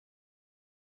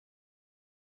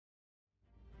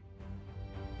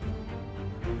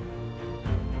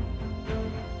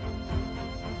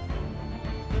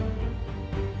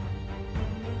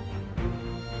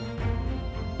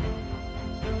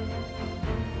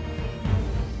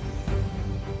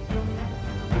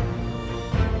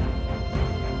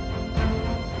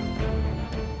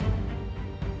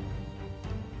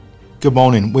Good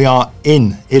morning. We are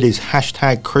in. It is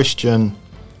hashtag Christian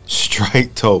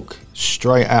Straight Talk.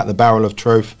 Straight out the barrel of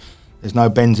truth. There's no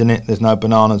bends in it. There's no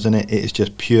bananas in it. It is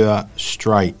just pure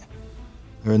straight.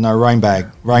 There are no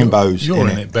rainbows You're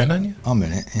in it, Ben, aren't you? I'm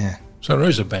in it, yeah. So there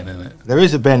is a Ben in it. There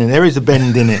is a bend in it. There is a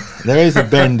bend in it. There is a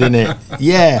bend in it.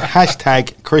 Yeah,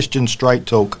 hashtag Christian Straight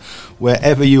Talk.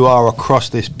 Wherever you are across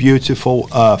this beautiful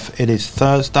earth, it is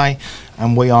Thursday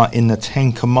and we are in the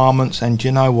 10 Commandments. And do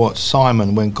you know what,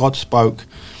 Simon, when God spoke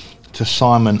to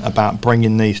Simon about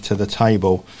bringing these to the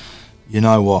table, you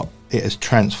know what? It has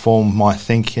transformed my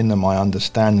thinking and my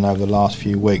understanding over the last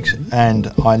few weeks.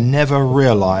 And I never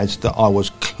realised that I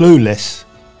was clueless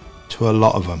to a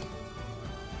lot of them.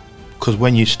 Because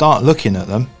when you start looking at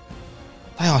them,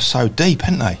 they are so deep,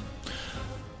 aren't they?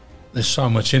 There's so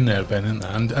much in there, Ben, isn't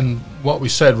there? And what we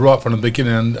said right from the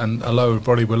beginning, and hello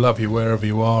everybody, we love you wherever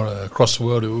you are across the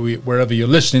world, wherever you're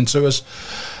listening to us.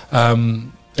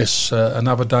 It's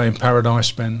another day in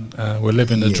paradise, Ben. We're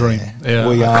living the dream. Yeah,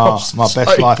 we are. My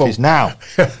best life is now.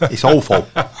 It's awful.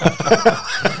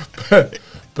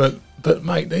 but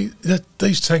mate,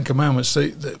 these 10 Commandments,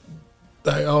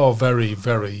 they are very,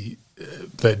 very...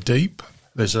 they're deep.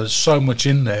 There's so much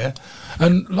in there,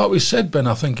 and like we said, Ben,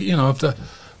 I think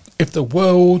if the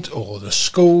world or the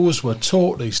schools were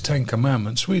taught these 10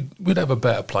 Commandments, we'd have a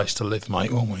better place to live,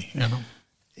 mate, wouldn't we?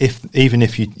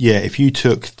 If you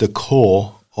took the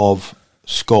core of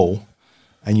school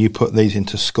and you put these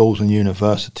into schools and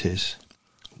universities,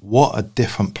 what a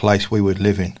different place we would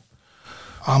live in.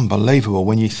 Unbelievable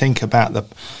when you think about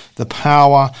the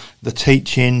power, the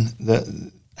teaching,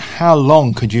 how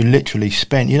long could you literally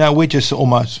spend? We're just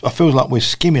almost, I feel like we're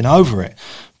skimming over it.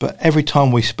 But every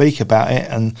time we speak about it,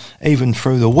 and even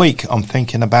through the week, I'm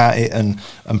thinking about it and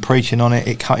preaching on it.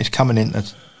 It's coming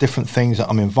into different things that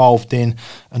I'm involved in.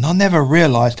 And I never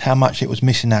realised how much it was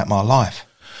missing out of my life.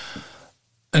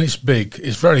 And it's big.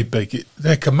 It's very big.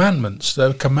 They're commandments.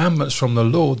 They're commandments from the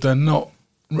Lord. They're not,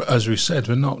 as we said,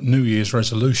 they're not New Year's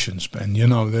resolutions, Ben. They're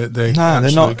not. They're not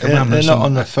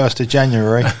on the 1st of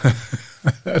January.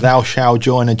 Thou shalt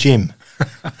join a gym.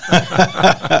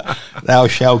 Thou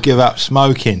shalt give up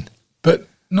smoking. But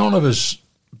none of us,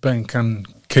 Ben, can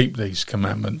keep these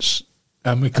commandments,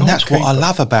 and we can't. And that's what I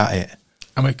love about it.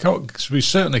 And we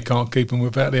certainly can't keep them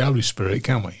without the Holy Spirit,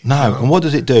 can we? No. And what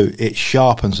does it do? It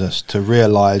sharpens us to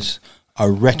realise,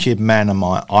 a wretched man am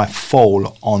I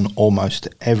fall on almost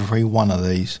every one of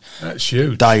these. That's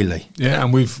huge. Daily. Yeah,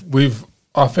 and we've.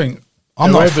 I think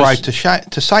I'm not afraid to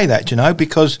say that,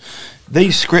 because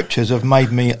these scriptures have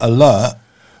made me alert,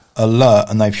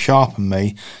 and they've sharpened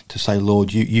me to say,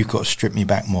 Lord, you've got to strip me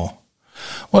back more.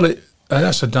 Well,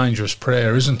 that's a dangerous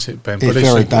prayer, isn't it, Ben? It's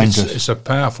very dangerous. It's a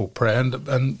powerful prayer, and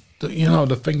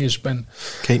the thing is, Ben,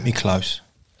 keep me close.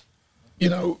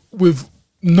 None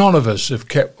of us have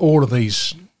kept all of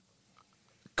these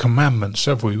commandments,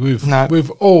 have we?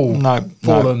 We've all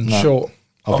fallen short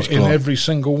in every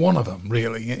single one of them,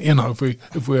 really. If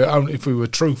we were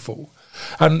truthful.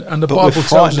 And the Bible we're tells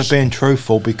frightened us, of being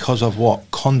truthful because of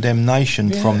what? Condemnation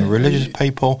from the religious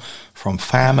people, from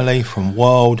family, from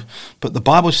world. But the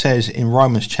Bible says in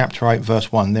Romans chapter 8 verse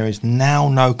 1, there is now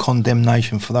no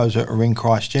condemnation for those that are in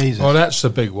Christ Jesus. Well, that's the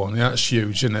big one. That's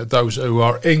huge, isn't it? Those who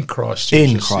are in Christ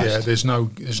Jesus. In Christ. Yeah,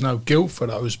 there's no guilt for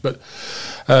those. But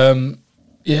and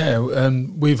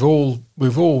we've all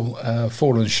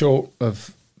fallen short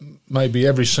of maybe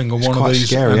every single one of these.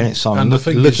 It's quite scary, isn't it, Simon?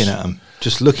 Looking at them.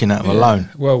 Just looking at them alone.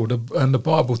 Well, the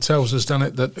Bible tells us, doesn't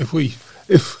it, that if we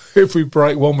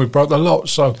break one, we broke the lot.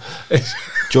 So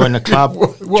join the club.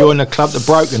 Join the club to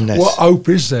brokenness. What hope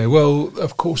is there? Well,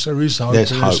 of course there is hope.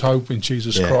 There's hope in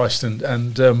Jesus Christ,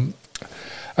 and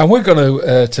we're going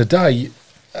to today.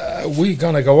 We're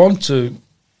going to go on to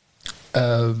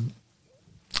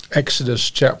Exodus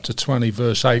chapter 20,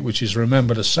 verse 8, which is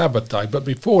remember the Sabbath day. But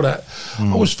before that,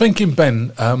 I was thinking,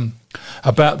 Ben,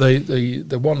 about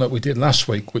the one that we did last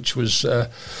week, which was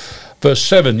verse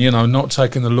 7, not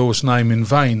taking the Lord's name in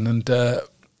vain.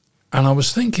 And I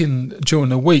was thinking during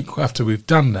the week after we've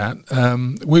done that,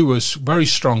 we was very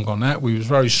strong on that. We was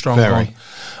very strong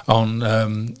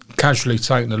on casually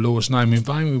taking the Lord's name in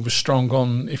vain. We were strong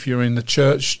on, if you're in the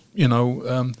church,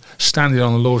 standing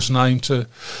on the Lord's name to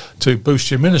boost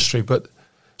your ministry. But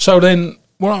so then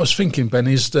what I was thinking, Ben,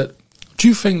 is that do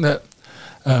you think that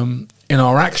in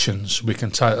our actions we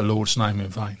can take the Lord's name in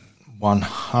vain?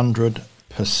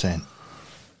 100%.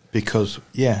 Because,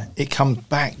 it comes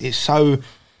back. It's so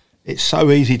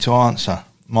easy to answer.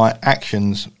 My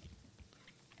actions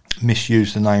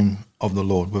misuse the name of the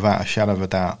Lord without a shadow of a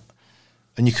doubt.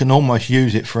 And you can almost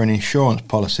use it for an insurance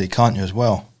policy, can't you, as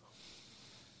well?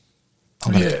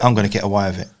 I'm going to get away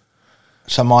with it.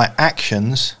 So my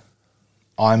actions,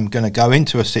 I'm going to go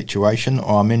into a situation,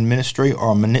 or I'm in ministry,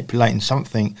 or I'm manipulating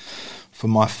something for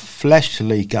my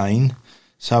fleshly gain.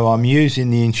 So I'm using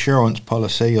the insurance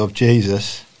policy of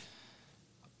Jesus.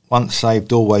 Once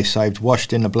saved, always saved,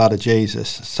 washed in the blood of Jesus.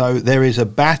 So there is a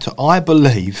battle. I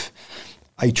believe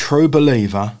a true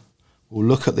believer will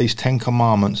look at these 10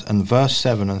 commandments and verse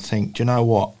 7 and think, do you know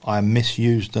what? I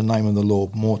misused the name of the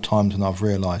Lord more times than I've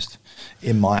realised.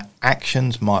 In my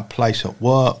actions, my place at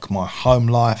work, my home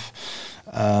life.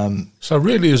 So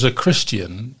really, as a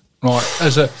Christian, right,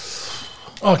 as a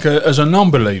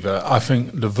non-believer, I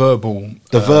think the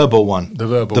verbal one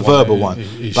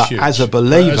is but huge. as a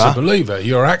believer,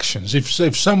 your actions.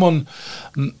 If someone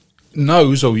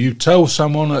knows, or you tell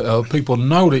someone, or people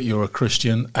know that you're a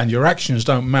Christian, and your actions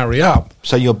don't marry up,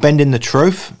 so you're bending the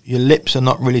truth. Your lips are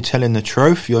not really telling the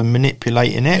truth. You're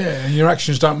manipulating it, and your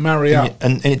actions don't marry up,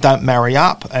 and it don't marry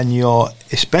up. And you're,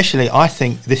 especially, I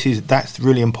think that's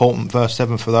really important. Verse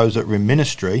 7 for those that are in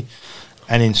ministry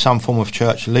and in some form of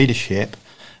church leadership.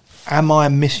 Am I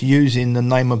misusing the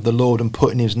name of the Lord and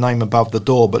putting his name above the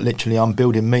door, but literally I'm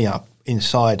building me up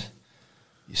inside?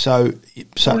 So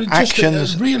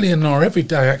actions, really in our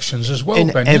everyday actions as well, in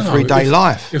Ben, everyday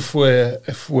life. If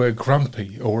we're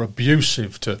grumpy or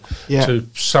abusive to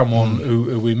someone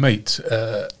who we meet,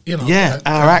 our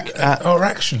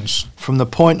actions, from the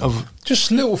point of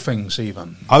just little things,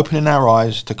 even opening our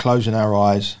eyes to closing our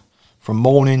eyes, from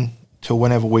morning till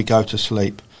whenever we go to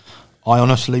sleep. I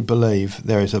honestly believe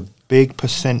there is a big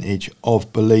percentage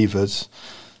of believers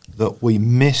that we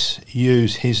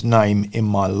misuse his name in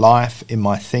my life, in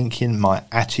my thinking, my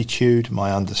attitude,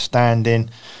 my understanding,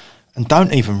 and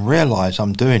don't even realise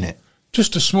I'm doing it.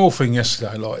 Just a small thing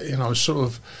yesterday, sort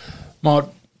of my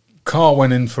car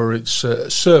went in for its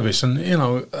service, and,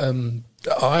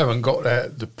 I haven't got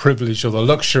the privilege or the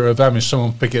luxury of having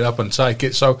someone pick it up and take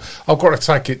it, so I've got to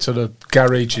take it to the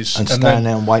garages. And stand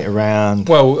there and wait around.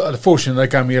 Well, unfortunately,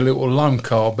 they gave me a little loan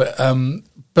car, but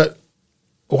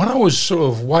when I was sort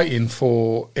of waiting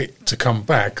for it to come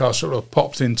back, I sort of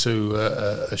popped into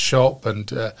a shop,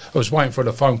 and I was waiting for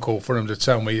the phone call for them to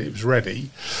tell me it was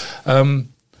ready.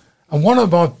 And one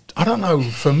of my, I don't know,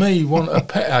 for me, a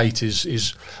pet hate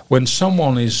is when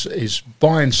someone is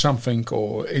buying something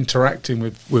or interacting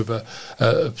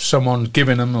with someone,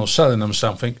 giving them or selling them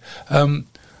something.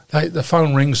 The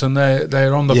phone rings and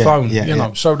they're on the phone,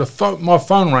 So my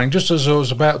phone rang just as I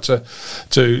was about to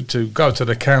go to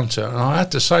the counter, and I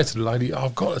had to say to the lady,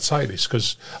 "I've got to take this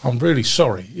because I'm really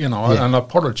sorry," and I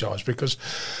apologise, because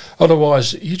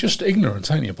otherwise you're just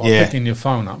ignorant, ain't you, by picking your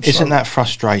phone up? Isn't that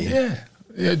frustrating? Yeah.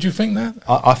 Do you think that?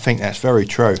 I think that's very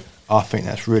true. I think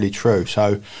that's really true.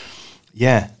 So,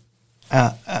 the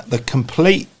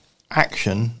complete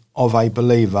action of a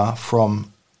believer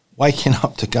from waking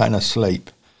up to going to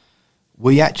sleep,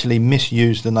 we actually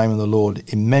misuse the name of the Lord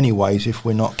in many ways if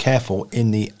we're not careful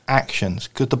in the actions.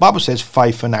 Because the Bible says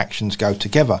faith and actions go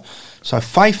together. So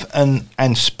faith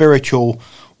and spiritual,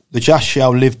 the just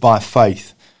shall live by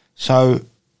faith. So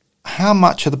how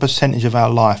much of the percentage of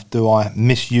our life do I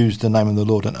misuse the name of the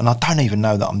Lord? And I don't even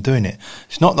know that I'm doing it.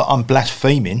 It's not that I'm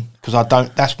blaspheming, because I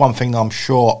don't. That's one thing that I'm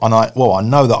sure, and I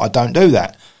know that I don't do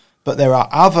that. But there are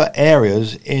other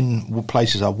areas in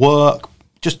places I work,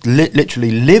 just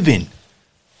literally living,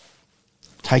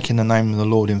 taking the name of the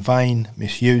Lord in vain,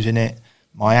 misusing it,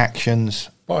 my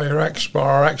actions. By our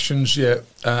actions,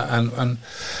 and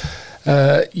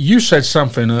you said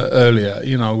something earlier.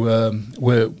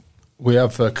 We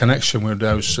have a connection with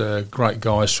those great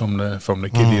guys from the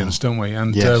Gideons, don't we?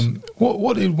 And yes.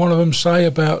 What did one of them say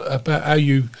about how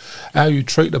you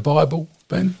treat the Bible,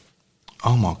 Ben?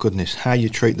 Oh my goodness, how you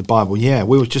treat the Bible. Yeah,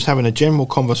 we were just having a general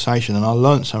conversation, and I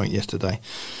learnt something yesterday.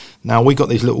 Now, we got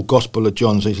these little Gospel of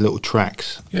Johns, these little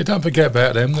tracts. Yeah, don't forget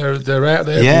about them. They're out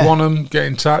there. If you want them, get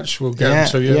in touch. We'll get them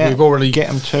to you. We've already... Get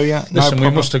them to you. Listen, we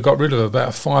must have got rid of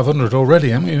about 500 already,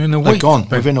 haven't we, in a week? They're gone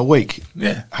within a week.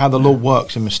 Yeah. How the Lord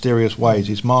works in mysterious ways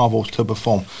is marvels to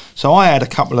perform. So I had a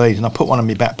couple of these, and I put one in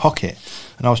my back pocket.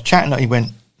 And I was chatting, and he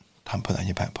went, "Don't put that in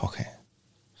your back pocket."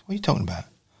 What are you talking about?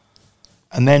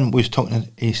 And then we was talking,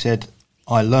 he said,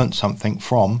 "I learnt something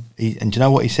from," and do you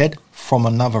know what he said? From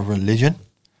another religion.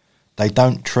 They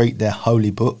don't treat their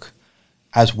holy book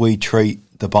as we treat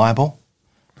the Bible.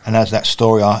 And as that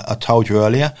story I told you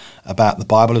earlier about the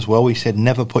Bible as well, he said,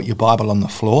 never put your Bible on the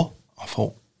floor. I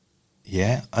thought,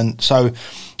 yeah. And so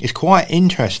it's quite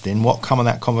interesting what come of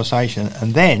that conversation.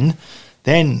 And then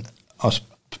I was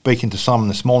speaking to someone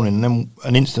this morning, and then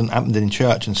an incident happened in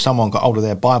church, and someone got hold of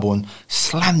their Bible and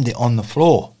slammed it on the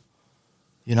floor.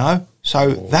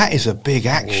 So that is a big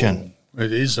action.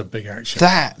 It is a big action.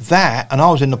 That, and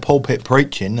I was in the pulpit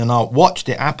preaching, and I watched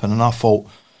it happen, and I thought,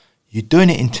 you're doing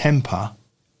it in temper.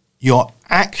 Your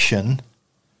action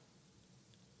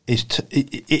is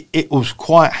it was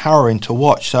quite harrowing to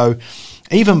watch. So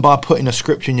even by putting a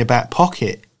scripture in your back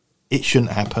pocket, it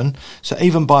shouldn't happen. So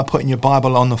even by putting your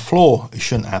Bible on the floor, it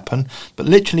shouldn't happen. But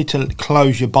literally to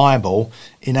close your Bible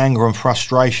in anger and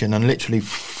frustration and literally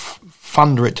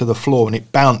thunder it to the floor and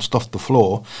it bounced off the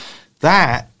floor,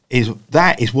 that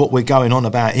is what we're going on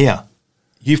about here.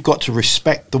 You've got to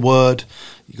respect the word.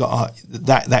 You got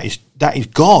that is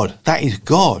God. That is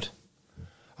God.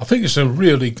 I think it's a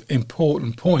really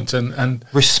important point, and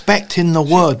respecting the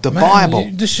word, the Bible.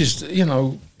 This is,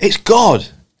 it's God.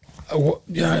 And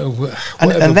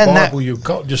then Bible you've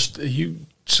got, and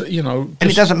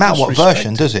it doesn't matter what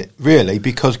version, does it? Really,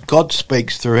 because God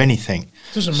speaks through anything.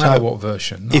 It doesn't matter what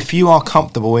version. No. If you are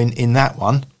comfortable in that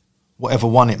one, whatever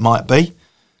one it might be,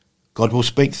 God will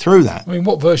speak through that. I mean,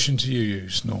 what version do you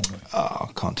use normally? I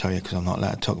can't tell you because I'm not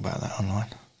allowed to talk about that online.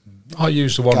 I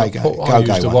use the one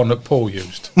that Paul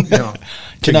used. Do you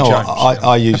know what?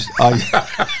 I use.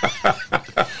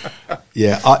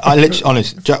 Yeah, I literally,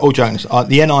 honest, all joking,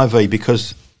 the NIV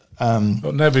because.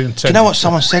 Never intended. Do you know what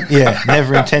someone said? Yeah,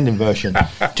 never intended version. Do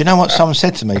you know what someone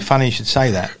said to me? Funny you should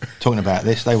say that. Talking about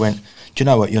this, they went, "Do you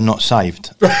know what? You're not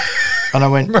saved." And I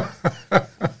went,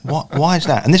 "What? Why is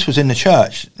that?" And this was in the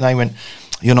church. And they went,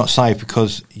 "You're not saved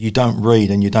because you don't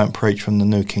read and you don't preach from the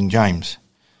New King James."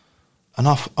 And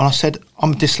I said,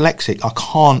 "I'm dyslexic. I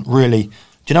can't really." Do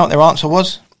you know what their answer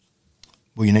was?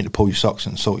 Well, you need to pull your socks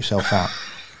and sort yourself out.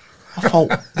 I thought,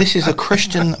 this is a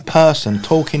Christian person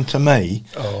talking to me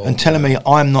and telling me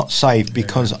I'm not saved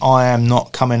because I am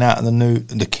not coming out of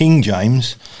the King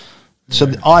James.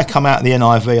 So I come out of the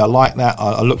NIV. I like that.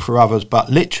 I look for others, but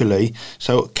literally.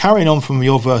 So carrying on from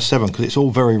your verse 7, because it's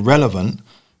all very relevant.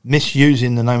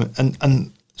 Misusing the name,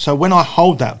 and so when I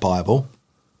hold that Bible,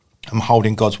 I'm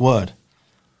holding God's word.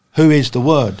 Who is the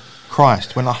word?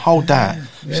 Christ. When I hold that,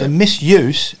 so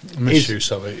misuse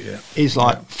of it, is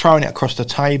like throwing it across the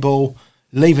table,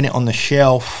 leaving it on the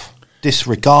shelf,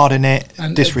 disregarding it,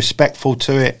 and disrespectful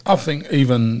to it. I think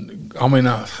even, I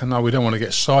know we don't want to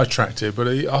get sidetracked here, but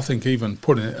I think even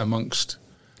putting it amongst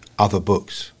other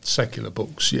books, secular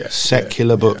books, yes,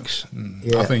 secular books.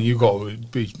 Yeah. I think you've got to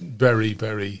be very,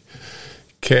 very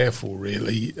careful,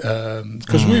 really,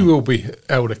 because we will be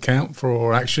held account for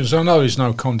our actions. I know there's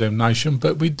no condemnation,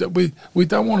 but we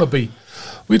don't want to be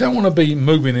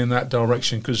moving in that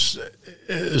direction, because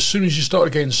as soon as you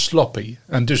start getting sloppy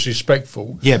and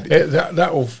disrespectful,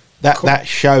 that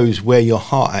shows where your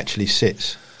heart actually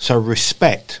sits. So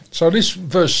respect. So this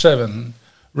verse 7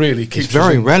 really keeps it's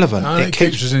very relevant. It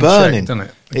keeps us burning, doesn't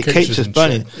it? It keeps us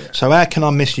burning. Check, yeah. So how can I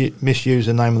misuse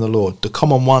the name of the Lord? The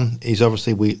common one is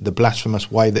obviously the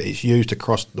blasphemous way that it's used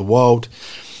across the world.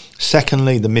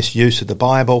 Secondly, the misuse of the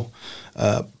Bible,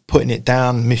 putting it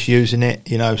down, misusing it,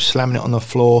 slamming it on the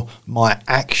floor. My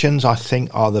actions, I think,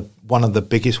 are one of the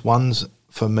biggest ones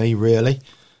for me, really,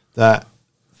 that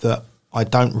I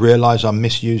don't realise I'm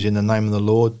misusing the name of the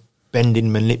Lord.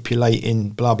 Bending,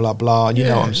 manipulating, blah blah blah. You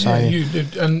know what I'm saying?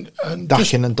 And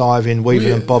ducking and diving,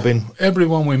 weaving and bobbing.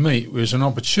 Everyone we meet was an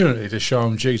opportunity to show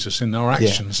them Jesus in our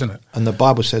actions, isn't it? And the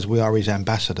Bible says we are His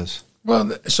ambassadors.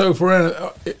 Well, so if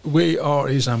we are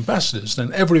His ambassadors,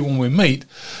 then everyone we meet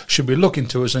should be looking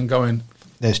to us and going,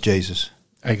 "There's Jesus."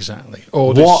 Exactly.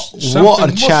 Or what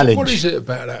a challenge! What is it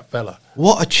about that fella?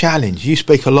 What a challenge! You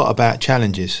speak a lot about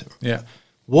challenges. Yeah.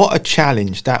 What a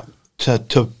challenge that to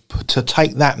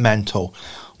take that mantle.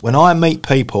 When I meet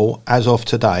people, as of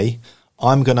today,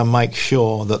 I'm going to make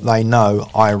sure that they know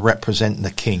I represent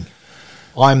the King.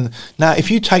 Now,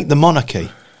 if you take the monarchy,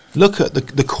 look at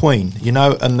the Queen,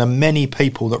 and the many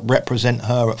people that represent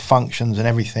her at functions and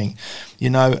everything,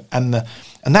 and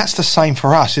that's the same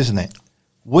for us, isn't it?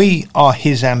 We are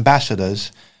His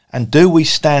ambassadors, and do we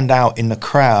stand out in the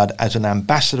crowd as an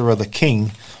ambassador of the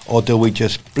King, or do we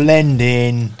just blend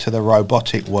in to the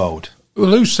robotic world?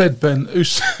 Well, who said, Ben? Who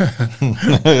said,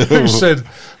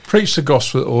 preach the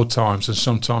gospel at all times and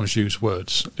sometimes use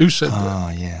words? Who said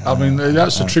that? Yeah. I mean,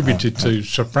 that's attributed to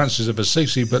Sir Francis of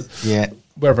Assisi, but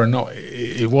whether or not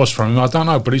it was from him, I don't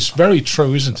know. But it's very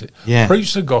true, isn't it? Yeah.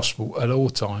 Preach the gospel at all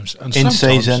times and in sometimes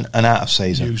season and out of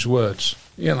season. Use words.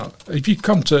 If you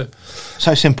come to,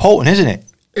 so it's important, isn't it?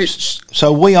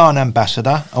 So we are an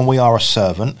ambassador and we are a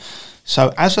servant.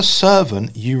 So as a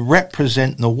servant, you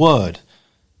represent the word.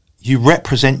 You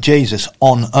represent Jesus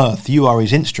on earth. You are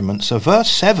His instrument. So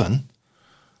verse 7,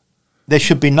 there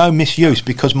should be no misuse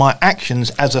because my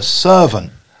actions as a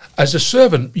servant. as a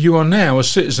servant, you are now a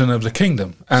citizen of the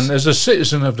kingdom, and as a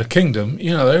citizen of the kingdom,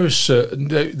 there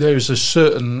is a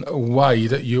certain way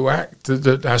that you act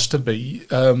that has to be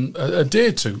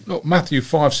adhered to. Look, Matthew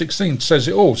 5:16 says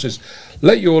it all. It says,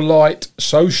 "Let your light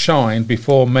so shine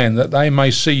before men that they may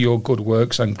see your good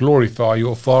works and glorify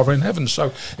your Father in heaven."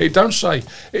 So it don't say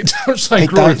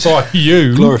glorify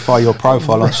you, glorify your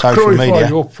profile on social glorify media.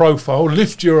 your profile,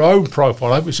 lift your own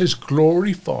profile up. It says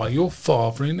glorify your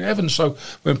Father in heaven. So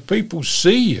when people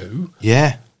see you,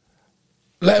 Yeah.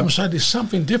 let them say there's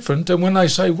something different. And when they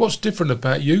say, "What's different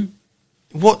about you?"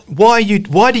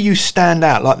 Why do you stand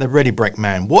out like the Ready Brick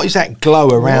Man? What is that glow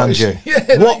around you? Yeah,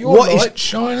 let your light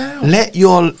shine out. Let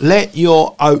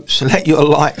your oats, let your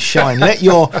light shine. Let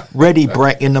your Ready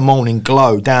Brick in the morning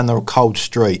glow down the cold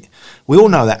street. We all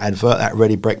know that advert, that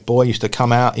Ready Brick boy used to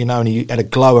come out, and he had a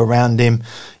glow around him,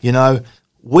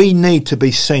 We need to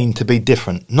be seen to be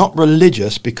different, not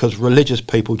religious, because religious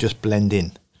people just blend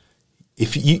in.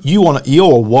 If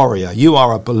you're a warrior, you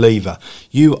are a believer,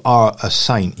 you are a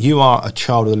saint, you are a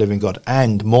child of the living God,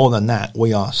 and more than that,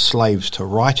 we are slaves to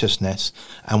righteousness,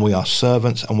 and we are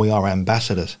servants, and we are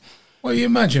ambassadors. Well, you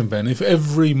imagine, Ben, if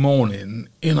every morning,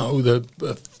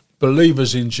 the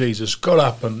believers in Jesus got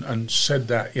up and said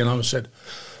that, said,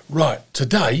 right,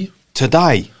 today,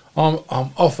 I'm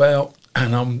off out,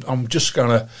 and I'm just going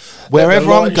to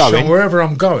wherever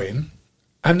I'm going,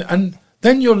 and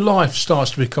then your life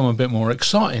starts to become a bit more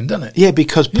exciting, doesn't it? Yeah,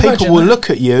 because people will look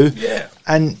at you,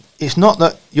 and it's not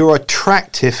that you're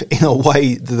attractive in a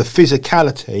way, the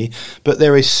physicality, but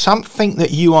there is something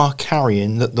that you are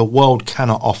carrying that the world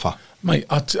cannot offer. Mate,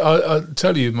 I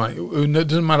tell you, mate, it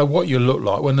doesn't matter what you look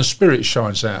like. When the Spirit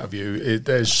shines out of you,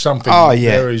 there's something. Oh,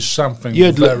 yeah. There is something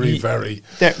very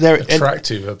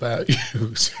attractive about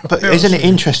you. But isn't it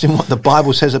interesting what the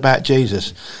Bible says about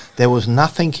Jesus? There was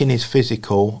nothing in his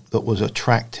physical that was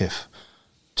attractive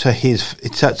to his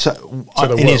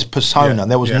his persona. Yeah,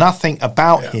 there was nothing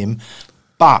about him,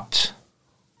 but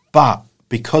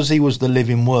because he was the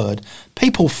living Word,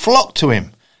 people flocked to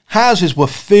him. Houses were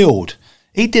filled.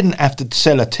 He didn't have to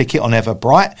sell a ticket on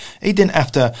Everbright. He didn't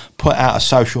have to put out a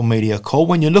social media call.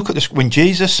 When you look at this, when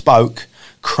Jesus spoke,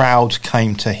 crowds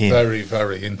came to him. Very,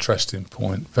 very interesting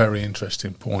point. Very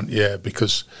interesting point. Yeah,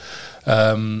 because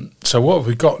so what have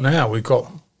we got now? We've got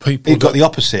people. We've got the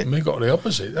opposite. We've got the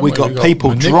opposite. We've got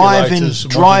people driving to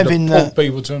pull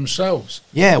people to themselves.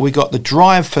 Yeah, we got the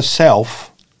drive for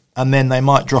self, and then they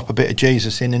might drop a bit of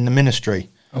Jesus in the ministry.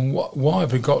 And why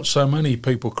have we got so many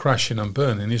people crashing and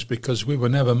burning is because we were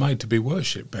never made to be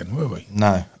worshipped, Ben, were we?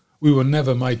 No. We were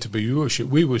never made to be worshipped.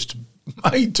 We was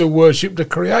made to worship the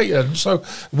Creator. And so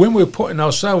when we're putting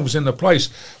ourselves in the place,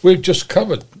 we've just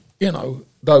covered,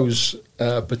 those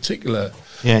particular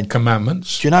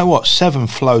commandments. Do you know what? 7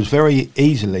 flows very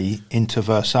easily into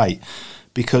verse 8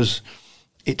 because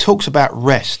it talks about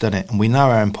rest, doesn't it? And we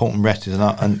know how important rest is.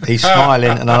 And he's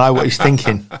smiling, and I know what he's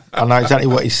thinking. I know exactly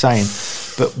what he's saying.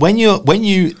 But when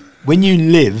you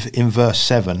live in verse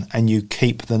 7 and you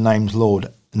keep the name of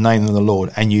the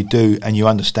Lord, and you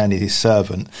understand He's His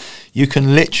servant, you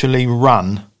can literally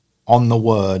run on the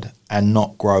word and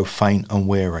not grow faint and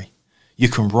weary. You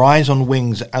can rise on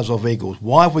wings as of eagles.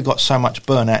 Why have we got so much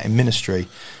burnout in ministry?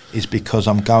 Is because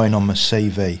I'm going on my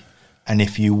CV. And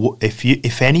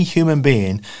if any human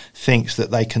being thinks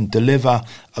that they can deliver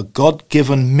a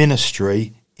God-given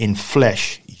ministry in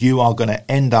flesh, you are going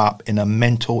to end up in a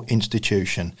mental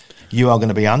institution. You are going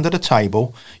to be under the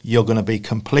table. You're going to be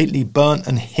completely burnt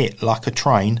and hit like a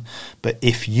train. But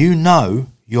if you know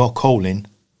your calling,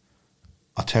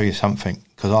 I'll tell you something,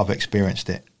 because I've experienced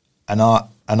it, and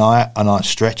I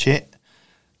stretch it,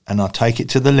 and I take it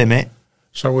to the limit.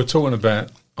 So we're talking about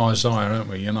Isaiah, aren't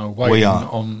we?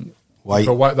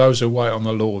 Those who wait on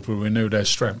the Lord will renew their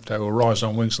strength. They will rise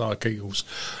on wings like eagles,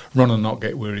 run and not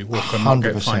get weary, walk and not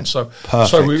get faint. So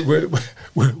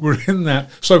we're in that.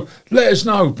 So let us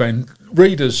know, Ben.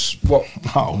 Read us what.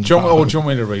 Do you want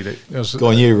me to read it? Go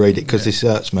on, you read it, because this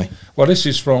hurts me. Well, this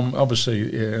is from,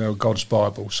 obviously, God's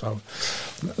Bible, so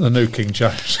the New King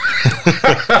James.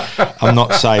 I'm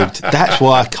not saved. That's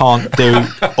why I can't do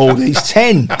all these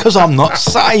 10, because I'm not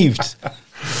saved.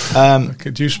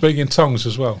 Do you speak in tongues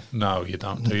as well? No, you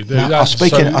don't. Do you? No, I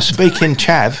speak in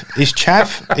Chav. Is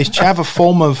Chav a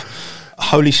form of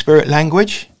Holy Spirit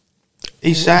language?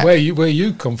 Is that where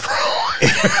you come from?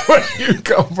 Where you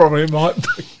come from, it might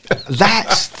be.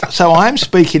 So I'm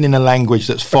speaking in a language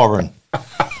that's foreign.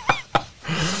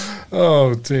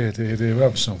 Oh dear, we'll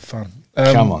have some fun.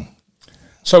 Come on.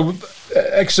 So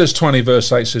Exodus 20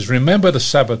 verse 8 says, "Remember the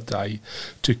Sabbath day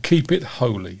to keep it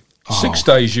holy. 6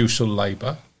 days you shall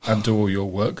labour and do all your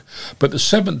work, but the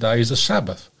 7th day is a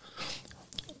Sabbath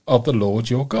of the Lord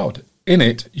your God. In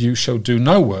it you shall do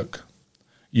no work,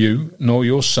 you, nor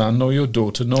your son, nor your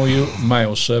daughter, nor your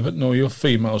male servant, nor your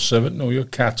female servant, nor your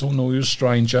cattle, nor your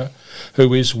stranger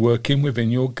who is working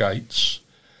within your gates.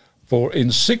 For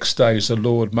in 6 days the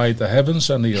Lord made the heavens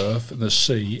and the earth and the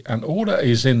sea and all that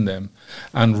is in them,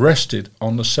 and rested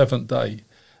on the 7th day.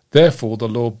 Therefore the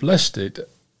Lord blessed it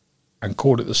and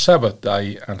called it the Sabbath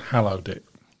day and hallowed it.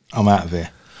 I'm out of here.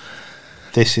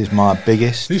 This is my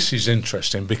biggest. This is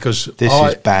interesting because This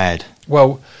is bad.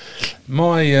 Well,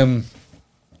 my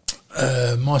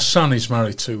my son is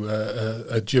married to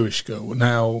a Jewish girl.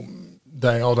 Now,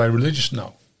 are they religious?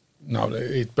 No,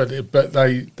 but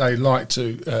they like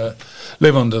to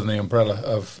live under the umbrella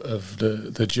of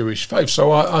the Jewish faith.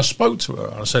 So I spoke to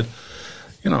her. I said,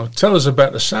 tell us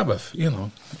about the Sabbath,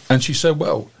 and she said,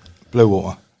 well, Blue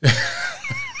water.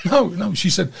 no. She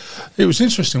said it was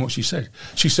interesting what she said.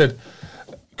 She said,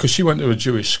 because she went to a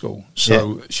Jewish school,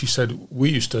 so she said we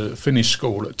used to finish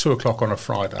school at 2:00 on a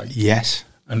Friday. Yes.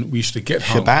 And we used to get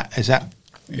home. Shabbat, is that?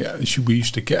 Yeah, we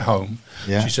used to get home.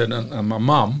 Yeah. She said, and my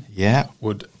mum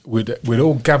we'd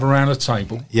all gather around a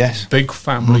table. Yes. Big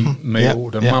family meal.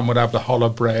 Yep. The mum would have the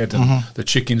challah bread and the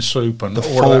chicken soup and the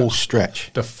all full that.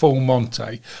 stretch. The full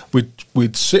Monty.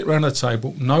 We'd sit around a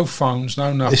table, no phones,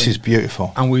 no nothing. This is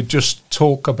beautiful. And we'd just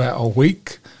talk about our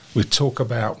week. We'd talk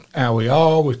about how we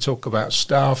are. We'd talk about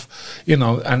stuff,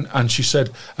 And she said,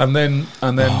 and then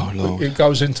it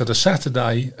goes into the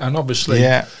Saturday. And obviously,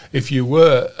 if you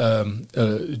were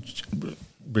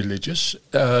religious,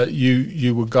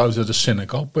 you would go to the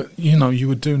synagogue, but you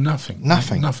would do nothing.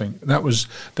 Nothing. That was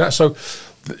that. So,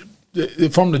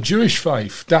 from the Jewish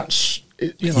faith, that's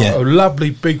a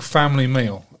lovely big family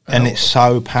meal. And it's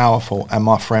so powerful. And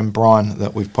my friend Brian,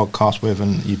 that we've podcast with,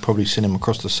 and you've probably seen him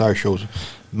across the socials,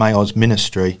 Mayos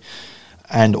Ministry,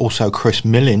 and also Chris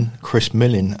Millin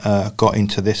got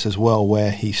into this as well,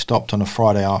 where he stopped on a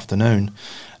Friday afternoon,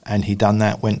 and he done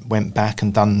that, went back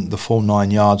and done the full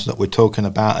 9 yards that we're talking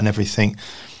about and everything.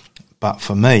 But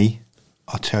for me,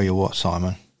 I tell you what,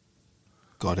 Simon,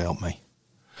 God help me.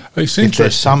 It's if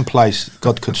there's some place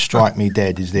God could strike me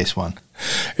dead, is this one.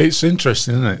 It's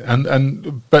interesting, isn't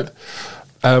it? But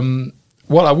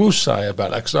what I will say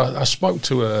about that, because I spoke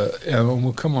to and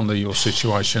we'll come on to your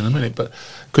situation in a minute, but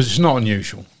because it's not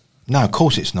unusual. No, of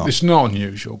course it's not. It's not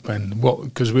unusual, Ben.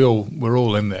 Because we're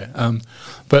all in there.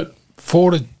 But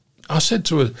I said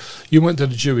to her, you went to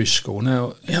the Jewish school.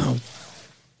 Now,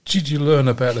 did you learn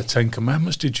about the 10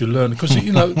 Commandments? Did you learn? Because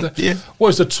what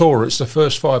is the Torah? It's the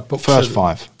first 5 books. First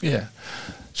 5. Yeah.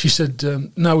 She said,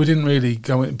 no, we didn't really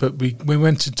go in, but we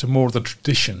went into more of the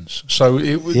traditions. So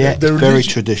it's very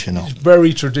traditional. It's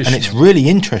very traditional. And it's really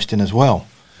interesting as well.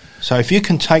 So if you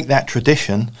can take that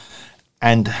tradition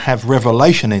and have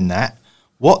revelation in that,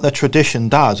 what the tradition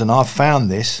does, and I've found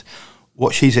this,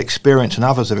 what she's experienced and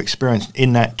others have experienced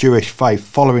in that Jewish faith,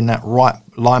 following that right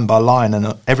line by line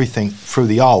and everything through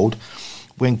the old,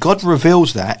 when God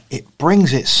reveals that, it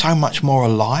brings it so much more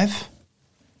alive.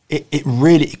 It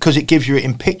really, because it gives you it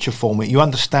in picture form. You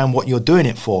understand what you're doing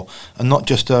it for, and not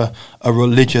just a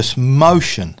religious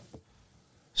motion.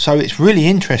 So it's really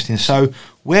interesting. So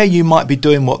where you might be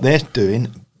doing what they're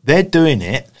doing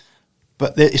it,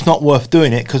 but it's not worth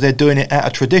doing it because they're doing it out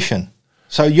of tradition.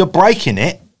 So you're breaking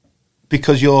it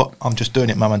because I'm just doing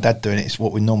it, Mum and Dad doing it. It's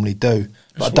what we normally do,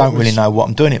 but I don't really know what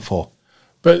I'm doing it for.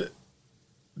 But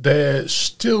they're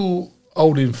still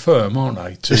holding firm, aren't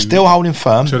they? They're still holding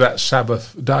firm to that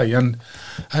Sabbath day, and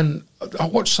I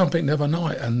watched something the other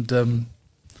night, and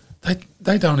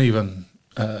they don't even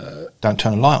don't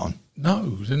turn a light on.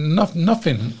 No,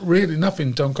 nothing really.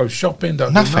 Nothing. Don't go shopping.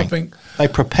 Don't do nothing. They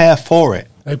prepare for it.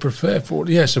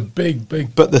 Yeah, it's a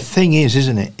big. But the thing is,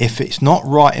 isn't it? If it's not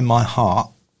right in my heart,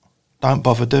 don't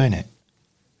bother doing it.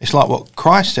 It's like what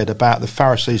Christ said about the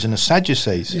Pharisees and the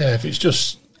Sadducees. Yeah, if it's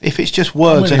just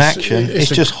words and action, it's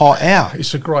just hot air.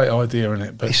 It's a great idea, isn't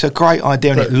it? But it's a great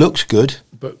idea, and it looks good.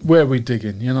 But where are we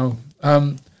digging,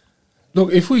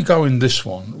 Look, if we go in this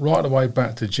one, right away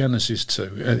back to Genesis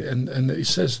 2, and it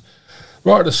says,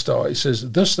 right at the start, it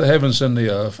says, thus the heavens and the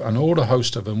earth and all the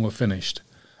host of them were finished.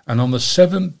 And on the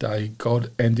 7th day, God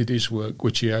ended his work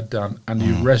which he had done, and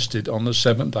he rested on the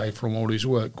 7th day from all his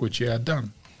work which he had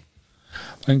done.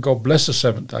 And God blessed the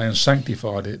 7th day and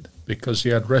sanctified it, because he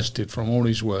had rested from all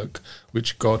his work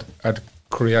which God had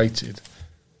created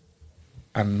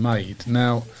and made.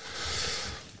 Now,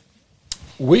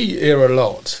 we hear a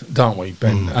lot, don't we,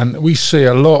 Ben? And we see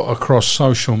a lot across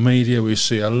social media. We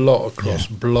see a lot across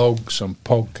blogs and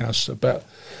podcasts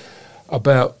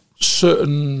about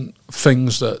certain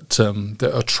things that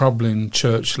are troubling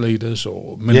church leaders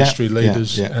or ministry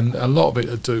leaders, and a lot of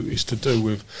it is to do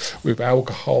with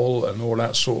alcohol and all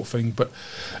that sort of thing. But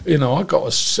I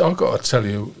got to tell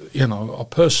you, I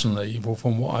personally,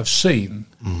 from what I've seen,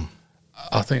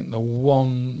 I think the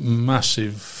one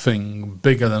massive thing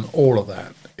bigger than all of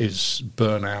that is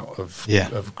burnout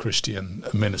of Christian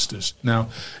ministers. Now,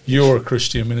 you're a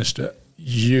Christian minister.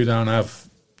 You don't have,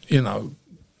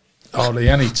 hardly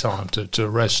any time to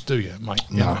rest, do you, mate?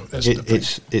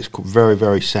 It's very,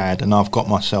 very sad, and I've got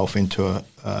myself into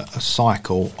a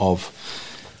cycle of,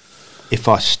 if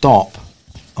I stop,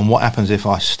 and what happens if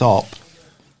I stop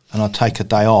and I take a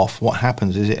day off, what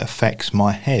happens is it affects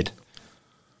my head.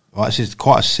 Right, this is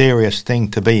quite a serious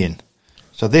thing to be in.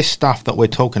 So this stuff that we're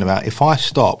talking about, if I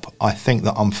stop, I think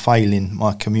that I'm failing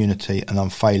my community, and I'm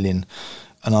failing,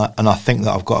 and I think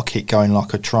that I've got to keep going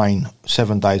like a train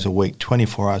 7 days a week,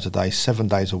 24 hours a day, 7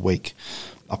 days a week.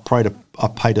 I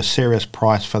paid a serious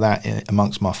price for that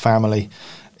amongst my family.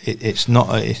 It's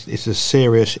a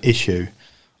serious issue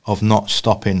of not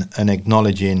stopping and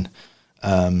acknowledging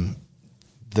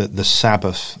the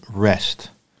Sabbath rest.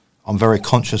 I'm very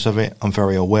conscious of it. I'm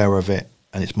very aware of it,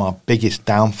 and it's my biggest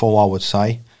downfall, I would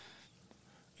say.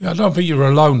 Yeah, I don't think you're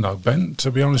alone, though, Ben.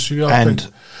 To be honest with you, and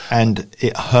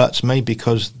it hurts me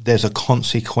because there's a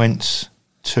consequence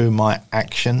to my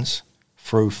actions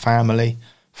through family,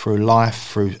 through life,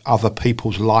 through other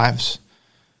people's lives.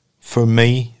 For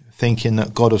me, thinking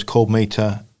that God has called me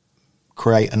to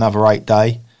create another 8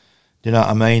 day, you know what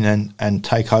I mean, and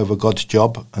take over God's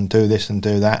job and do this and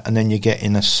do that, and then you get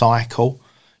in a cycle.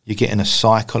 You get in a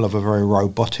cycle of a very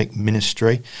robotic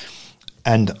ministry,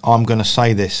 and I'm going to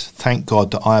say this: thank God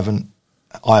that I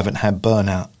haven't had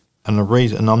burnout. And the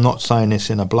reason, and I'm not saying this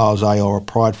in a blasé or a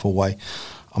prideful way,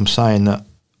 I'm saying that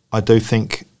I do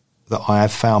think that I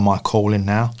have found my calling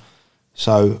now.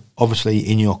 So obviously,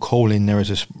 in your calling, there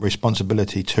is a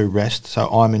responsibility to rest. So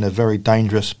I'm in a very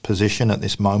dangerous position at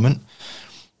this moment,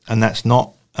 and that's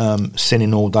not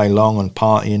sinning all day long and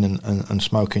partying and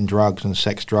smoking drugs and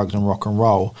sex, drugs and rock and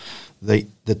roll. The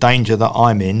danger that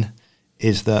I'm in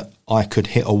is that I could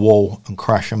hit a wall and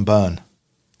crash and burn.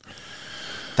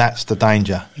 That's the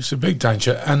danger. It's a big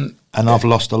danger. And I've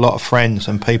lost a lot of friends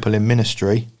and people in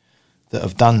ministry that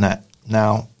have done that.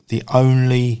 Now, the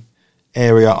only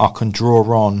area I can draw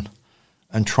on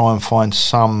and try and find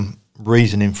some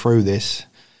reasoning through this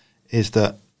is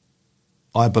that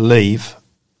I believe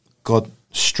God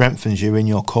strengthens you in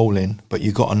your calling, but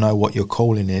you've got to know what your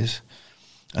calling is.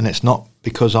 And it's not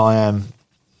because I am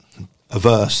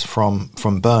averse from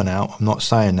burnout. I'm not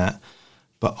saying that.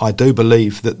 But I do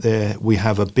believe that we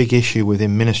have a big issue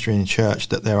within ministry and church,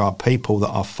 that there are people that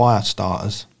are fire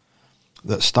starters,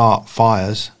 that start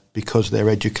fires because they're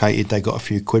educated, they got a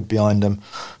few quid behind them,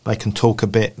 they can talk a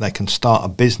bit, they can start a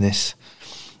business.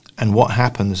 And what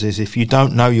happens is, if you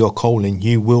don't know your calling,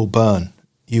 you will burn.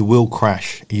 You will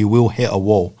crash. You will hit a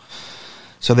wall.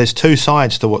 So there's two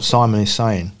sides to what Simon is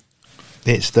saying.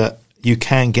 It's that you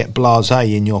can get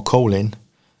blasé in your calling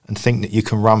and think that you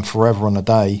can run forever on a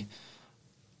day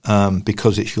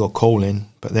because it's your calling.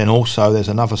 But then also there's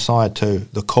another side to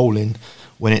the calling,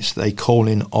 when it's a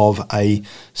calling of a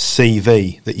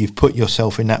CV, that you've put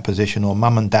yourself in that position, or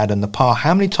mum and dad and the pa.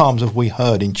 How many times have we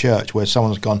heard in church where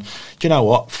someone's gone, do you know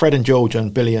what, Fred and George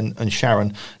and Billy and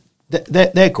Sharon,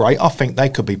 they're great. I think they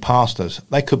could be pastors.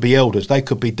 They could be elders. They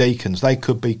could be deacons. They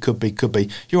could be.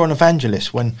 You're an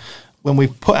evangelist when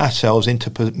we've put ourselves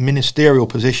into ministerial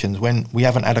positions when we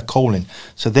haven't had a calling.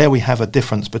 So there we have a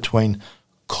difference between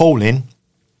calling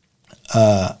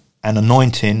and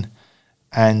anointing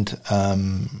and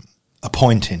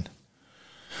appointing.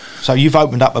 So you've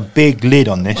opened up a big lid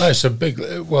on this. Well, it's a big.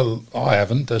 Well, I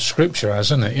haven't. The Scripture has,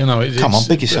 hasn't it? Come on,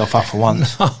 big yourself up for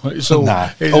once. No, it's all.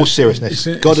 All seriousness.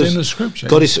 God is in the Scripture.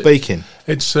 God is speaking.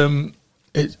 It's a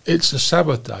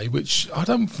Sabbath day, which I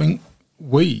don't think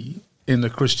we in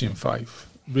the Christian faith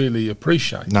really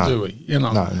appreciate, do we?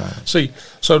 No. See,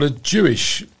 so the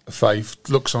Jewish faith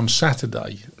looks on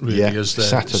Saturday really as their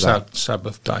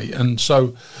Sabbath day, and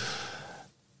so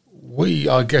we,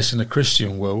 I guess, in the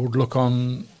Christian world, look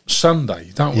on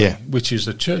Sunday, don't we? Yeah. Which is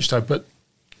the church day, but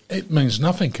it means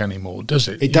nothing anymore, does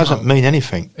it? It doesn't mean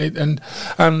anything.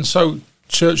 And so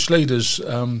church leaders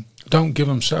don't give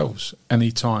themselves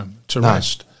any time to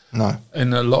rest. No.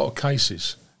 In a lot of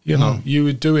cases.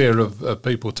 You do hear of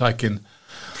people taking,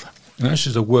 this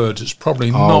is a word that's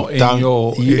probably not in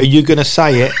your... Are you going to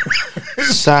say it?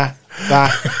 It's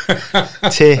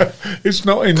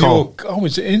not in your... Oh,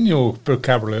 is it in your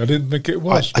vocabulary? I didn't think it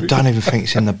was. I don't even think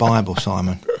it's in the Bible,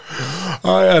 Simon.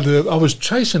 I was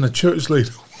chasing a church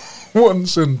leader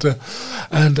once, and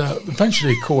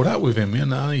eventually caught up with him,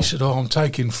 and he said, I'm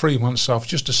taking 3 months off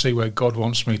just to see where God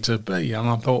wants me to be. And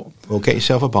I thought, well, get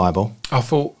yourself a Bible. I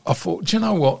thought, do you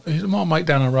know what? My mate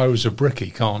down the road is a brick.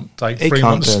 He can't take He 3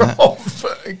 can't months do that. off,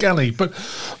 can he? But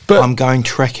I'm going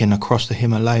trekking across the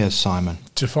Himalayas, Simon.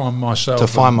 to find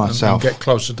myself, and get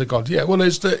closer to God. Yeah, well,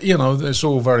 it's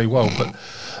all very well,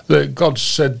 but God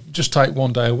said just take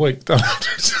 1 day a week. Don't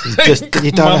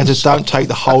Don't take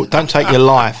the whole. Don't take your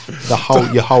life,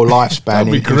 your whole lifespan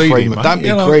Don't be in greedy, 3 months. mate, Don't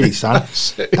be greedy, son.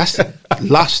 That's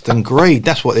lust and greed.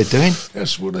 That's what they're doing.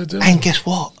 That's what they're doing. And guess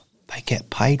what? They get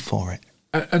paid for it.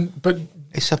 But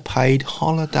It's a paid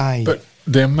holiday. But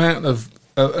the amount of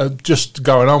just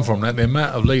going on from that, the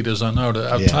amount of leaders I know that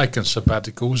have taken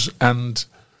sabbaticals and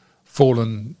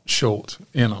fallen short,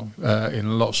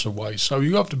 in lots of ways. So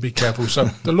you have to be careful. So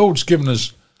the Lord's given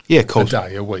us of course. a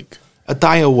day a week. A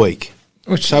day a week.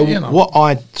 Which, what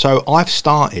I've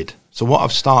started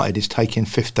is taking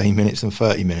 15 minutes and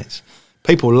 30 minutes.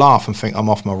 People laugh and think I'm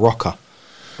off my rocker.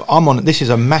 But this is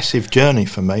a massive journey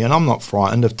for me, and I'm not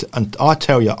frightened. And I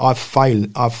tell you, I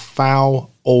fail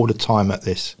all the time at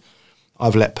this.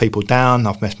 I've let people down.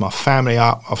 I've messed my family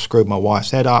up. I've screwed my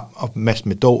wife's head up. I've messed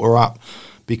my daughter up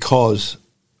because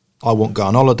I won't go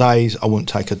on holidays. I won't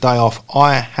take a day off.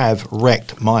 I have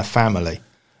wrecked my family.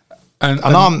 And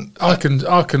I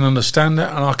can understand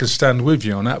that, and I can stand with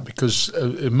you on that, because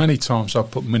many times I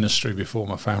put ministry before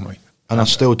my family, and I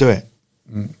still do it.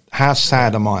 How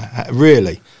sad am I?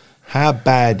 Really, how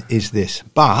bad is this?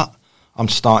 But I'm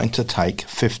starting to take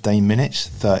 15 minutes,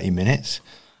 30 minutes,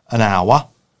 an hour,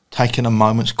 taking a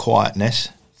moment's quietness,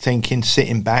 thinking,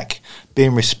 sitting back,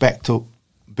 being respectful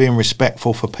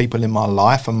for people in my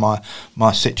life and my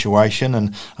situation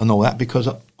and all that, because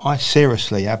I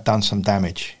seriously have done some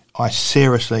damage.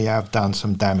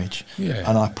 Yeah.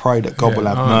 And I pray that God will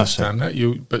have mercy. I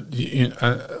understand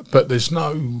that, but there's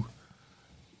no.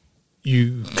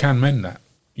 You can mend that.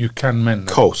 You can mend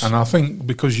that. Of course. And I think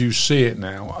because you see it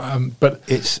now, but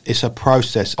it's a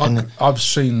process. I've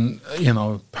seen,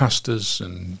 pastors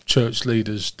and church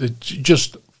leaders that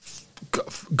just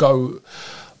go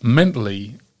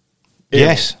mentally ill.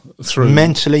 Yes,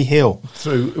 mentally ill.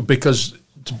 Because,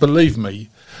 believe me,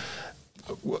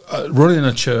 running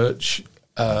a church,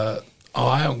 I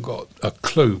haven't got a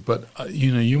clue, but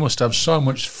you must have so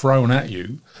much thrown at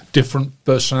you, different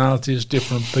personalities,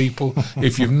 different people.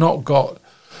 If you've not got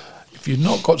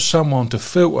someone to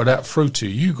filter that through to,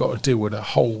 you've got to deal with a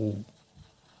whole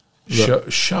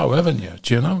show, haven't you?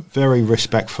 Do you know? Very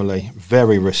respectfully,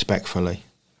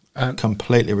 and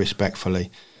completely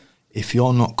respectfully. If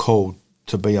you're not called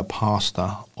to be a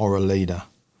pastor or a leader,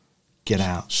 get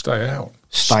out. Stay out.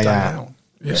 Stay out.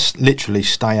 Yeah. Literally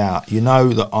stay out. You know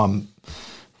that I'm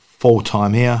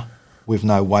full-time here with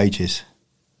no wages.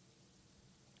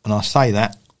 And I say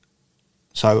that.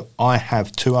 So I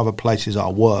have 2 other places I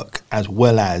work, as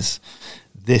well as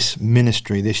this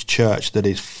ministry, this church that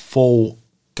is full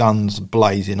guns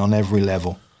blazing on every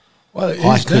level. Well,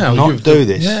 I could not do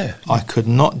this. Yeah. I could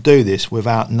not do this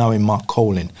without knowing my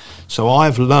calling. So I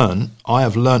have learned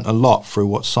a lot through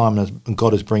what Simon and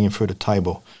God is bringing through the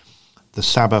table. The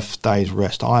Sabbath day's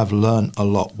rest. I have learned a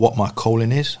lot what my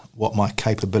calling is, what my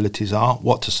capabilities are,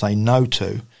 what to say no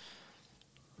to.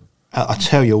 I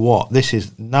tell you what, this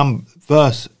is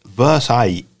verse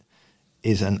 8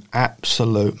 is an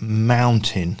absolute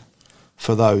mountain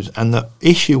for those. And the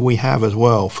issue we have as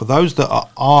well, for those that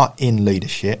are in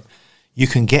leadership, you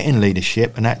can get in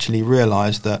leadership and actually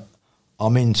realise that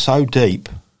I'm in so deep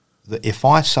that if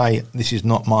I say this is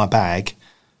not my bag,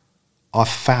 I've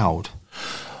fouled.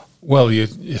 Well, yeah.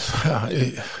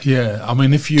 I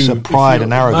mean, if you pride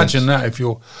and arrogance. Imagine that if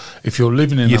you're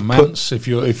living in a manse, if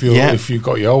you've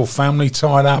got your whole family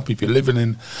tied up, if you're living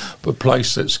in a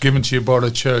place that's given to you by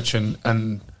the church,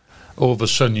 and all of a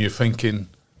sudden you're thinking,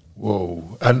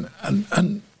 whoa,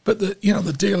 but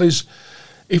the deal is,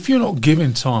 if you're not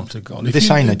giving time to God, this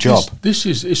ain't a job.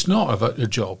 It's not a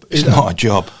job. It's not a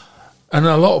job. And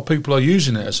a lot of people are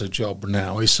using it as a job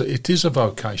now. It is a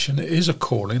vocation. It is a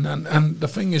calling. And the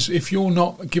thing is, if you're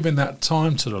not giving that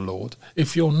time to the Lord,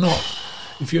 if you're not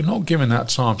giving that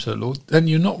time to the Lord, then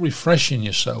you're not refreshing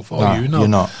yourself, are you? No, you're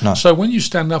not. No. So when you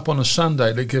stand up on a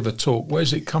Sunday to give a talk,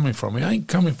 where's it coming from? It ain't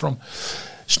coming from.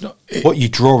 It's not. What you're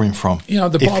drawing from?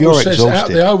 The Bible says, out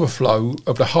the overflow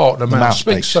of the heart, the mouth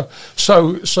speaks.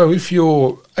 So if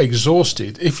you're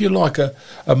exhausted, if you're like a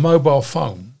mobile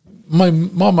phone. My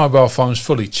mobile phone's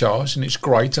fully charged and it's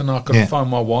great, and I can phone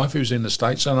my wife who's in the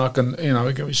States, and I can,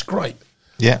 it's great.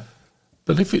 Yeah.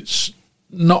 But if it's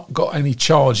not got any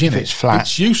charge in it, it's flat,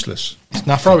 it's useless. It's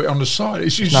nothing. Throw it on the side.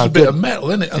 It's just no a bit good. of metal,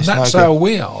 isn't it? And It's that's no how good.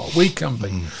 we are. We can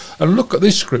be. And look at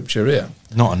this scripture here.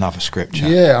 Not another scripture.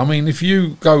 Yeah, I mean, if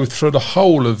you go through the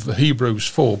whole of Hebrews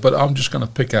 4, but I'm just going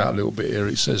to pick out a little bit here.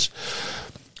 It says,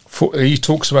 he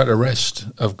talks about the rest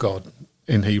of God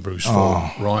in Hebrews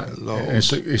 4, right? Lord.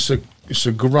 It's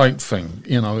a great thing,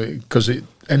 you know, because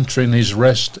entering his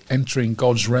rest, entering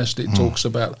God's rest, it talks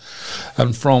about.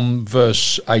 And from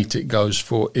verse 8 it goes,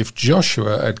 for if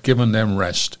Joshua had given them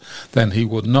rest, then he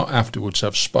would not afterwards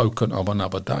have spoken of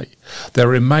another day. There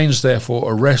remains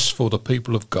therefore a rest for the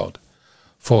people of God.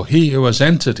 For he who has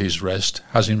entered his rest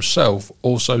has himself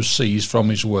also ceased from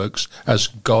his works as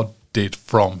God did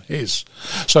from his.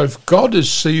 So if God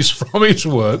has ceased from his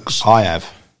works,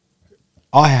 I've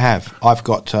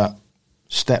got to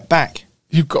step back.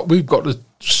 we've got to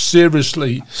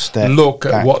seriously look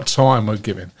at what time we're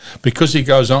giving, because he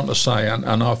goes on to say, and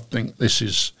I think this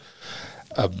is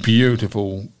a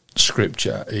beautiful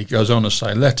scripture. He goes on to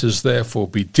say, let us therefore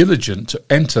be diligent to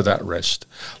enter that rest,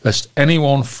 lest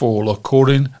anyone fall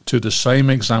according to the same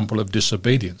example of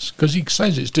disobedience, because he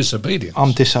says it's disobedience.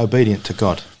 I'm disobedient to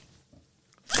God.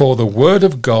 For the word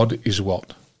of God is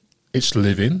what? It's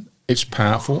living, it's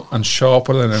powerful, and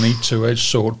sharper than any two-edged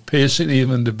sword, piercing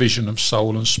even the division of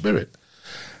soul and spirit.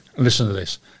 Listen to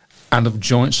this. And of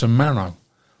joints and marrow,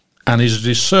 and is a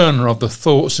discerner of the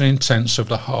thoughts and intents of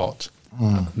the heart.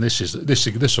 And this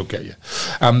will get you.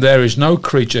 And there is no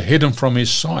creature hidden from his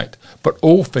sight, but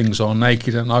all things are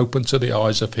naked and open to the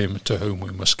eyes of him to whom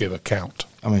we must give account.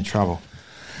 I'm in trouble.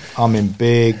 I'm in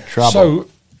big trouble. So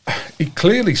he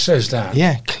clearly says that.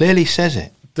 Yeah, clearly says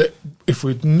it. That if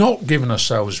we've not given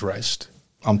ourselves rest,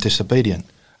 I'm disobedient.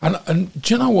 And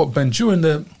do you know what, Ben? During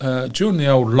the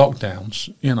old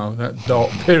lockdowns, you know, that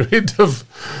dark period of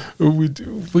we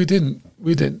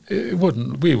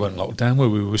weren't locked down. We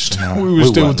were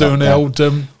still doing the old.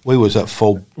 We was at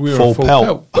full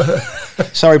pelt.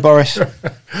 Sorry, Boris.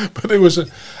 But there was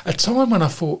a time when I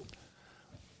thought,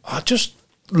 I just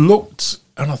looked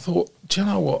and I thought, do you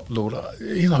know what, Lord?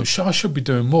 I should be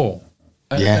doing more.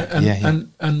 And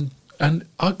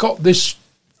I got this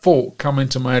thought come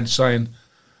into my head saying,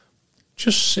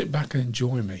 just sit back and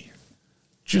enjoy me.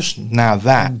 Just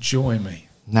enjoy me.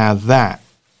 Now that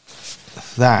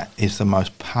is the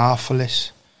most powerfulest,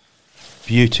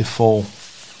 beautiful.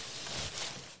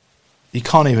 You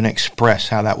can't even express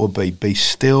how that would be. Be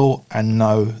still and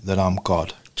know that I'm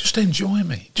God. Just enjoy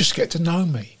me. Just get to know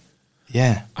me.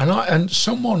 Yeah. And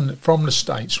someone from the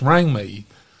States rang me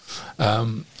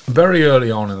very early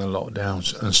on in the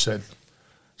lockdowns and said,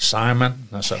 Simon,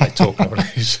 that's how they talk about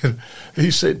it.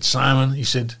 He said, Simon,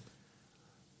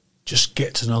 just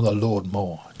get to know the Lord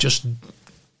more. Just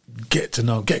get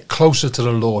closer to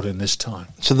the Lord in this time.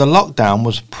 So the lockdown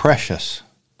was precious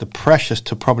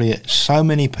to probably so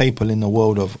many people in the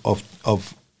world of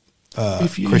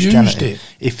if you Christianity. Used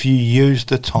it. If you used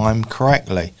the time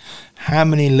correctly. How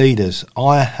many leaders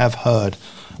I have heard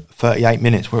 38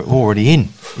 minutes we're already in.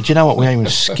 Do you know what? We haven't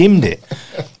even skimmed it.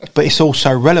 But it's all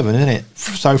so relevant, isn't it?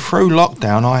 So through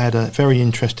lockdown, I had a very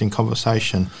interesting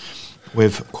conversation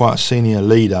with quite a senior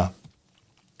leader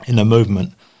in the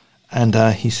movement. And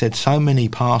he said so many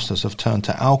pastors have turned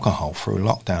to alcohol through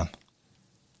lockdown.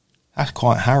 That's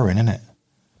quite harrowing, isn't it?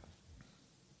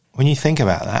 When you think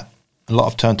about that, a lot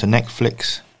have turned to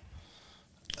Netflix.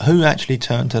 Who actually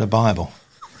turned to the Bible?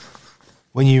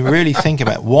 When you really think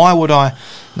about it, why would I...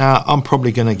 Now, I'm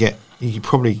probably going to get... You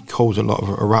probably cause a lot of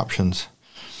eruptions.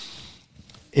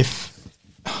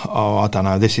 I don't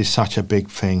know, this is such a big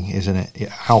thing, isn't it?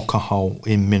 Alcohol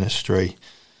in ministry,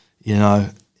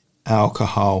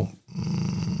 alcohol,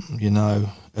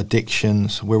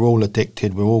 addictions. We're all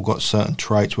addicted. We've all got certain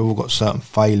traits. We've all got certain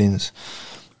failings.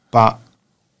 But...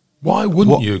 Why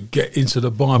wouldn't you get into the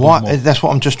Bible more? That's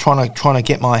what I'm just trying to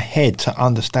get my head to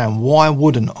understand. Why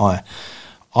wouldn't I?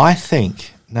 I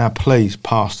think, now please,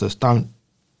 pastors, don't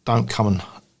come and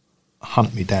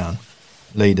hunt me down,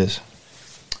 leaders.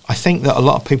 I think that a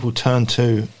lot of people turn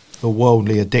to the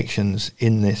worldly addictions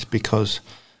in this because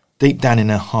deep down in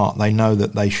their heart they know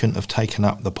that they shouldn't have taken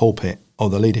up the pulpit or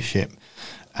the leadership,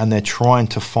 and they're trying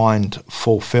to find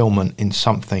fulfillment in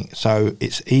something. So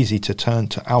it's easy to turn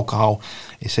to alcohol.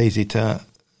 It's easy to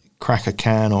crack a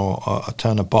can or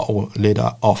turn a bottle lid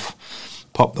off,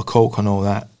 pop the cork and all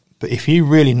that. But if you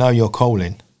really know your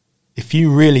calling, if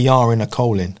you really are in a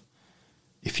calling,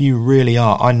 if you really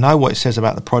are, I know what it says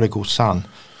about the prodigal son,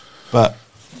 but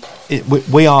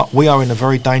we are in a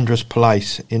very dangerous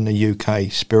place in the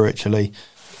UK spiritually,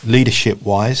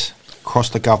 leadership-wise,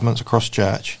 across the governments, across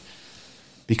church,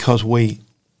 because we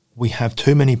we have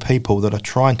too many people that are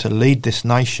trying to lead this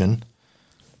nation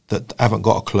that haven't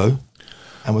got a clue,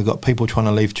 and we've got people trying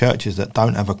to lead churches that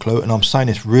don't have a clue. And I'm saying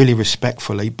this really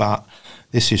respectfully, but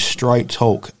this is straight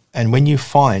talk. And when you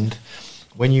find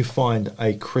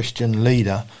a Christian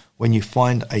leader,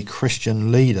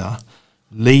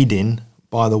 leading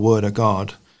by the word of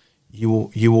God,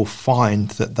 you will find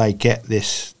that they get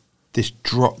this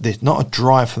not a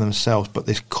drive for themselves, but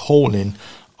this calling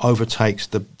overtakes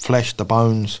the flesh, the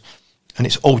bones, and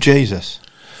it's all Jesus.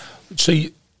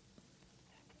 See,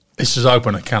 this has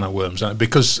opened a can of worms, hasn't it?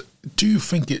 Because do you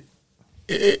think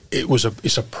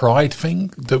it's a pride thing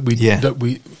that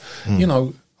we you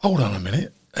know, hold on a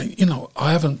minute, you know,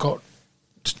 I haven't got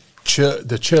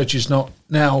the church is not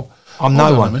now. I'm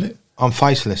no one. A minute. I'm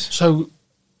faceless. So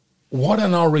why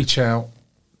don't I reach out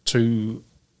to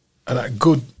that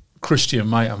good Christian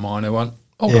mate of mine who went,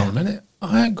 hold on a minute,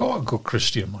 I ain't got a good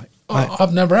Christian mate.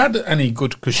 I've never had any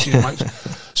good Christian mates.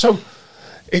 So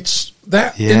it's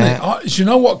that, isn't it? You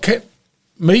know what kept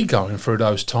me going through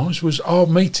those times was our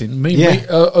meeting,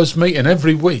 us meeting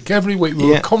every week. Every week we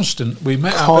were constant. We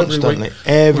met constantly up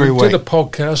every week. We did a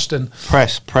podcast and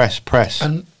press.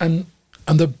 And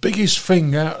the biggest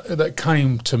thing that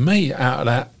came to me out of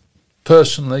that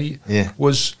personally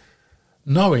was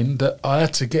knowing that I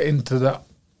had to get into that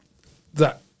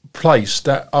place,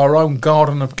 that our own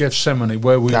Garden of Gethsemane,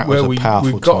 where we got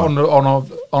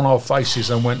on our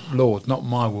faces and went, Lord, not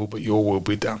my will, but your will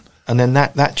be done. And then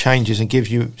that changes and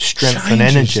gives you strength and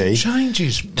energy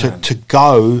to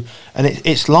go. And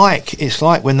it's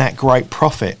like when that great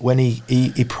prophet, when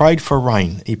he prayed for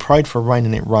rain,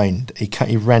 and it rained.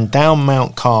 He ran down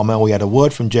Mount Carmel. He had a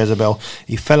word from Jezebel.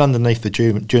 He fell underneath the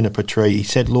juniper tree. He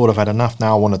said, Lord, I've had enough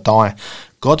now. I want to die.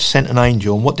 God sent an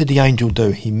angel, and what did the angel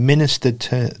do? He ministered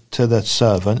to the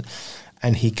servant,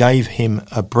 and he gave him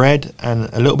a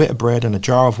little bit of bread and a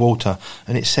jar of water.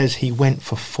 And it says he went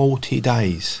for 40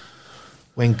 days.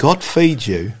 When God feeds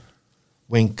you,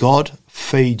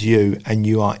 and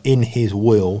you are in his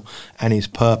will and his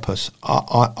purpose,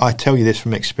 I tell you this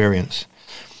from experience,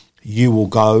 you will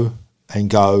go and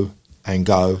go and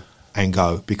go and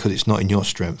go, because it's not in your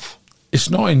strength. It's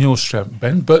not in your strength,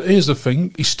 Ben, but here's the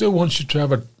thing, he still wants you to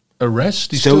have a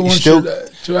rest. He still wants you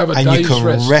to have a day's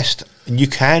rest. And you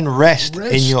can rest in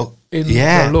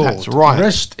the Lord. That's right.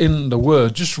 Rest in the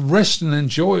Word. Just rest and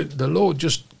enjoy the Lord.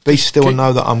 Just be still and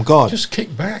know that I'm God. Just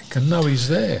kick back and know he's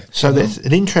there. So there's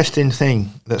an interesting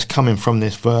thing that's coming from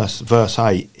this verse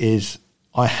 8 is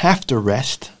I have to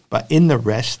rest, but in the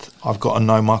rest, I've got to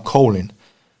know my calling.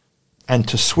 And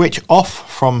to switch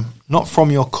off from, not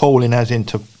from your calling as in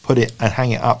to put it and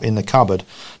hang it up in the cupboard,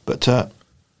 but to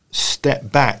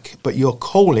step back. But your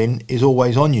calling is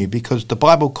always on you, because the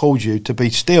Bible calls you to be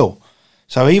still.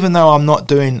 So even though I'm not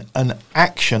doing an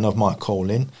action of my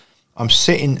calling, I'm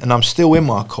sitting and I'm still in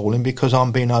my calling because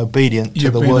I'm being obedient to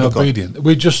the word of God.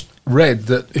 We just read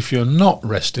that if you're not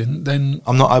resting, then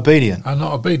I'm not obedient.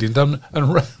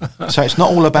 So it's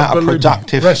not all about a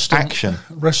productive action.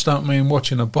 Rest don't mean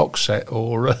watching a box set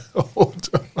or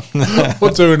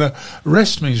doing a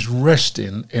rest means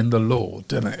resting in the Lord,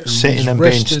 doesn't it? Sitting and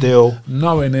being still,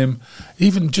 knowing him,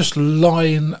 even just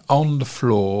lying on the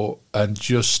floor and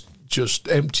just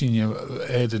emptying your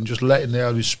head and just letting the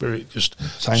Holy Spirit just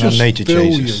saying, I need you,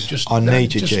 Jesus. I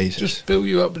need you, Jesus. Just fill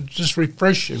you up and just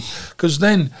refresh you. Because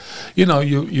then, you know,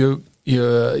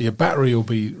 your battery will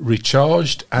be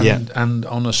recharged, and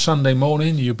on a Sunday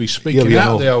morning you'll be speaking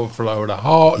out the overflow of the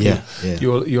heart.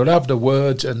 You'll have the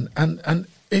words, and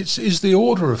it's the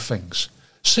order of things.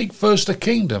 Seek first the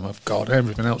kingdom of God.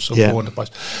 Everything else will fall into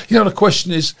place. You know, the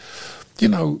question is, you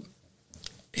know,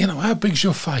 how big's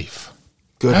your faith?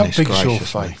 Goodness how big is your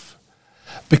faith?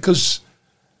 Because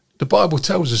the Bible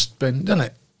tells us, Ben, doesn't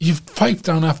it? Your faith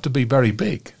don't have to be very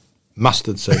big.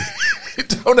 Mustard seed.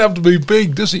 It don't have to be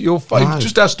big, does it? Your faith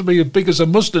just has to be as big as a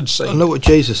mustard seed. And look what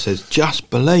Jesus says,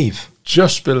 just believe.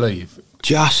 Just believe.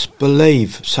 Just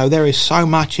believe. So there is so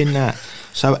much in that.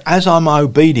 So as I'm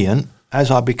obedient, as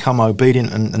I become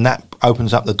obedient, and that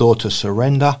opens up the door to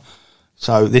surrender.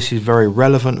 So this is very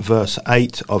relevant, verse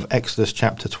 8 of Exodus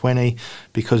chapter 20,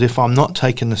 because if I'm not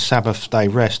taking the Sabbath day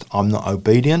rest, I'm not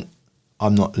obedient,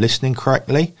 I'm not listening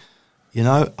correctly, you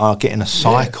know, I'll get in a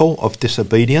cycle of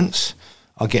disobedience,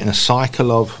 I'll get in a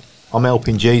cycle of I'm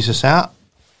helping Jesus out,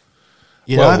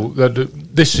 you know.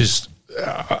 This is,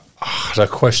 the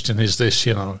question is this,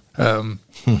 you know,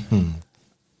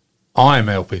 I'm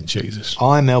helping Jesus.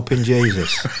 I'm helping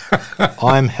Jesus.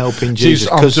 I'm helping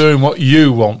Jesus. I'm doing what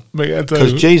you want me to do.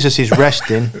 Because Jesus is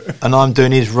resting and I'm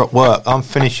doing his work. I'm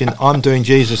doing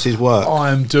Jesus' work.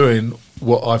 I'm doing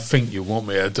what I think you want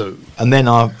me to do. And then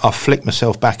I flick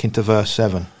myself back into verse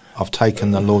 7. I've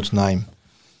taken the Lord's name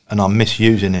and I'm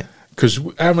misusing it. Because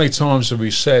how many times have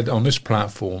we said on this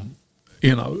platform,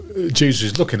 Jesus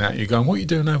is looking at you going, what are you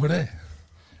doing over there?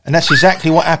 And that's exactly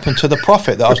what happened to the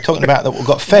prophet that I was talking about that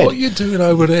got fed. What are you doing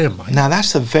over there, mate? Now,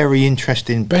 that's a very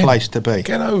interesting place to be.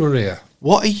 Get over here.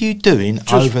 What are you doing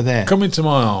Just over there? come into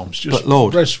my arms. Just But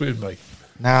Lord, rest with me.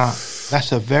 Now,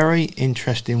 that's a very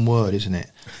interesting word, isn't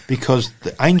it? Because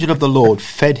the angel of the Lord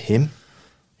fed him.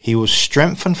 He was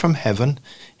strengthened from heaven.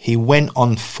 He went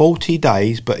on 40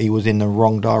 days, but he was in the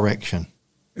wrong direction.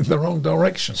 In the wrong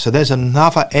direction. So there's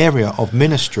another area of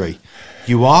ministry.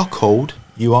 You are called,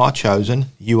 you are chosen,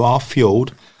 you are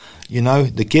fueled.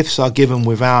 The gifts are given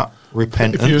without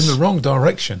repentance. If you're in the wrong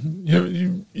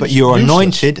direction, but you're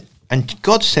anointed, and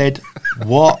God said,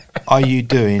 what are you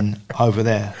doing over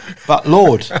there? But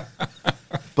Lord,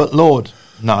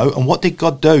 no. And what did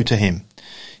God do to him?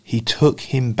 He took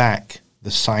him back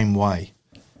the same way.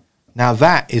 Now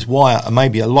that is why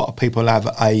maybe a lot of people have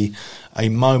a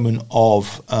moment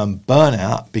of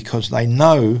burnout, because they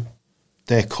know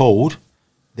they're called,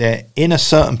 they're in a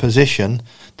certain position,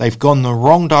 they've gone the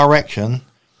wrong direction,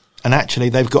 and actually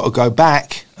they've got to go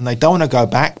back, and they don't want to go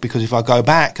back, because if I go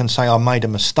back and say I made a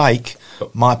mistake,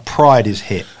 my pride is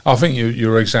hit. I think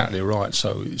you're exactly right.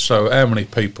 So how many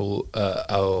people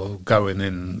are going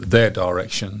in their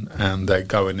direction and they're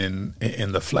going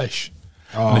in the flesh?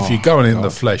 And if you're going in the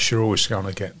flesh, you're always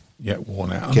going to get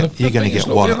worn out. You're going to get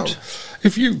walloped.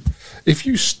 If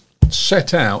you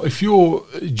set out, if you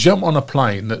jump on a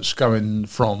plane that's going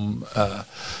from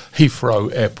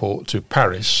Heathrow Airport to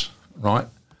Paris, right,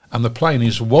 and the plane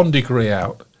is 1 degree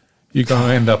out, you're going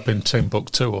to end up in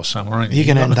Timbuktu or somewhere, aren't you?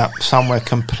 You're going to end up somewhere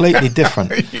completely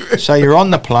different. So you're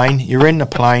on the plane, you're in the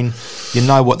plane, you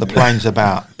know what the plane's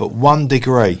about, but 1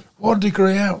 degree. 1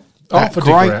 degree out. That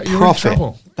great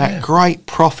prophet, great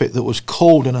prophet that was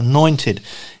called and anointed,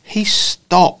 he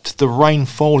stopped the rain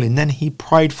falling. Then he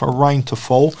prayed for rain to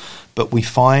fall, but we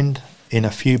find in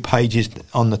a few pages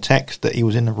on the text that he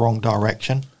was in the wrong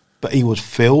direction. But he was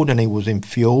filled and he was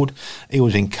infueled. He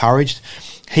was encouraged.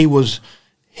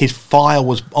 His fire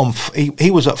was on.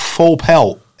 He was at full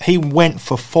pelt. He went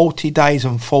for 40 days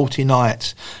and 40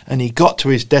 nights, and he got to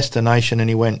his destination, and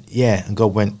he went, yeah. And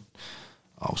God went,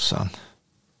 oh son,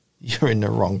 you're in the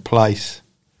wrong place.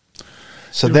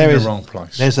 So you're in the wrong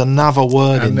place. There's another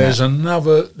word in there.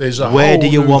 There's a where whole do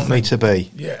you new want thing. me to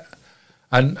be? Yeah,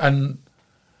 and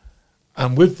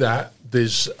with that,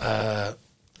 there's are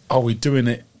we doing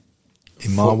it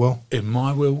in my will? In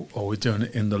my will, or are we doing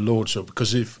it in the Lord's will?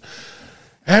 Because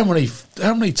how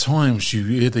many times you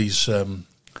hear these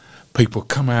people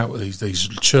come out with these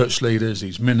church leaders,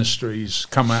 these ministries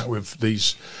come out with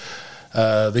this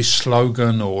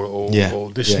slogan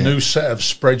or this new set of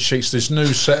spreadsheets, this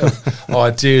new set of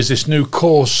ideas, this new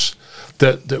course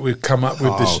that we've come up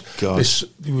with.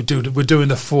 We're doing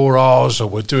the 4 R's, or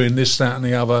we're doing this, that, and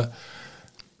the other.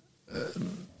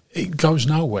 It goes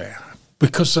nowhere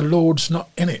because the Lord's not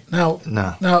in it. Now,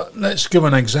 let's give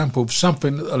an example of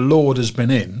something that the Lord has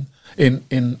been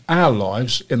in our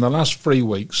lives in the last 3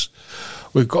 weeks.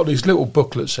 We've got these little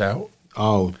booklets out.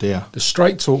 Oh dear! The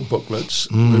Straight Talk booklets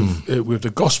with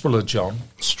the Gospel of John.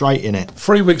 Straight in it.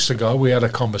 3 weeks ago we had a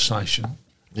conversation.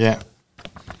 Yeah.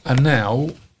 And now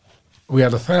we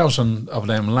had 1,000 of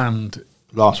them land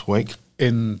last week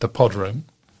in the pod room.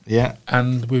 Yeah.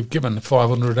 And we've given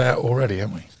 500 out already,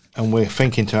 haven't we? And we're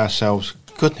thinking to ourselves,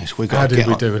 goodness, we got How to did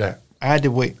we do that? How did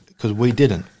we? Because we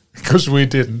didn't. Because we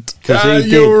didn't. Because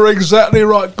you were exactly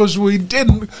right. Because we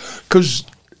didn't. Because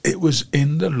it was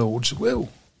in the Lord's will.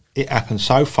 It happened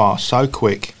so fast, so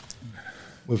quick,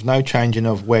 with no changing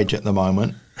of wedge at the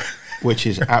moment, which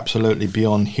is absolutely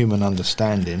beyond human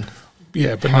understanding.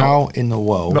 Yeah, but how in the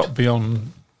world? Not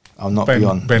beyond. I'm not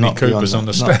beyond Benny not Cooper's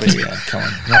understanding. Come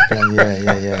on, not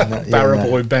beyond.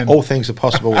 Barraboy Ben. All things are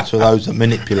possible to those that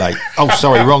manipulate. Oh,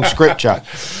 sorry, wrong scripture.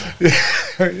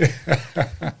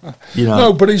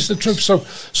 No, but it's the truth.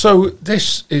 So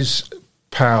this is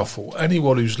powerful.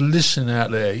 Anyone who's listening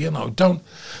out there,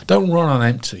 don't run on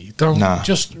empty.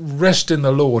 Just rest in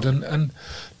the Lord and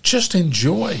just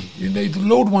enjoy. The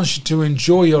Lord wants you to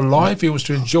enjoy your life. He wants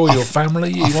to enjoy your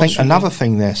family. I think another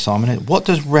thing there, Simon, is what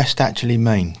does rest actually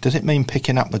mean? Does it mean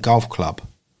picking up the golf club?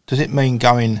 Does it mean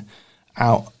going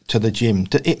out to the gym?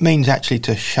 It means actually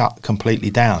to shut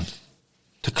completely down,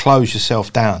 to close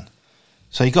yourself down.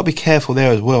 So you've got to be careful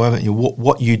there as well, haven't you?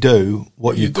 What you do,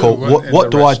 what you call,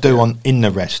 what do I do in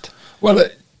the rest? Well,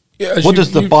 what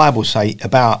does the Bible say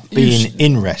about being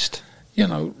in rest?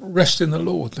 rest in the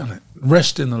Lord, doesn't it?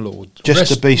 Rest in the Lord.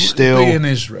 Just to be still. Be in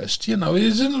his rest.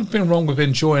 There's nothing wrong with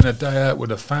enjoying a day out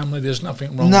with a family. There's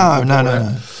nothing wrong with all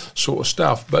that sort of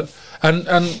stuff. But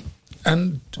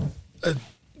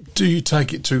do you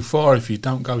take it too far if you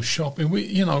don't go shopping?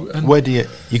 And where do you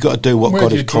got to do what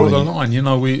God is calling? Where do you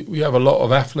draw the line? We have a lot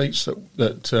of athletes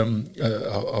that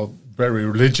are very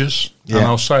religious, and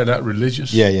I'll say that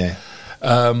religious.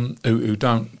 Who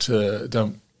don't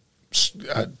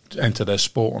enter their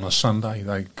sport on a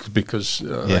Sunday because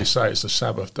they say it's a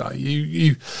Sabbath day.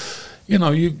 You've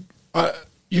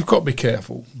got to be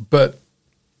careful, but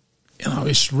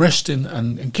it's resting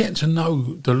and getting to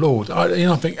know the Lord.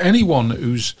 I think anyone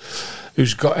who's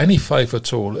got any faith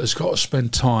at all has got to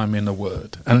spend time in the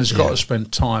Word, and has got to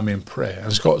spend time in prayer, and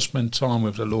has got to spend time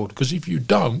with the Lord. Because if you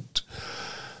don't,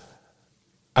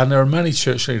 and there are many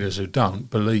church leaders who don't,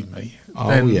 believe me,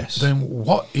 then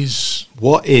what is...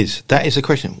 What is? That is the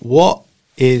question. What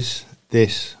is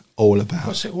this all about?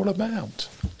 What's it all about?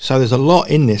 So there's a lot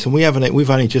in this, and we've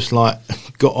only just got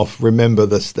off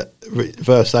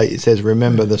verse 8. It says,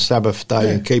 remember the Sabbath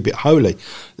day and keep it holy.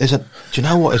 Do you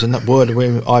know what is a word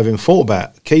I've even thought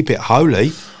about? Keep it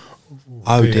holy.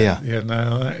 Oh dear. Yeah,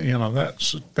 no,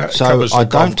 that's that. So covers I the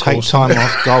don't golf take course, time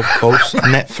off golf course,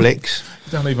 Netflix.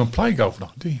 You don't even play golf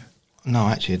now, do you? No,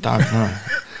 actually, I don't know.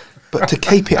 But to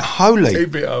keep it holy.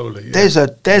 Keep it holy. Yeah.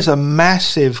 There's a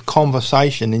massive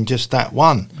conversation in just that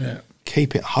one. Yeah.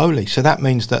 Keep it holy. So that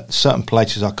means that certain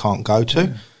places I can't go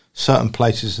to, certain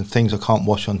places and things I can't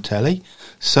watch on telly,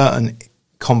 certain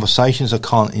conversations I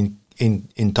can't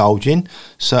indulge in,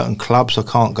 certain clubs I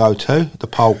can't go to. The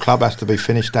pole club has to be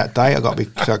finished that day.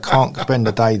 I can't spend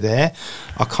a day there.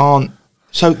 I can't.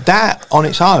 So that on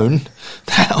its own,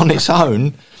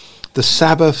 the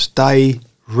Sabbath day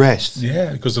rest.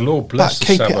 Yeah, because the Lord blessed the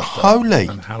keep Sabbath it holy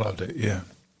and hallowed it. Yeah.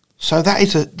 So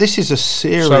this is a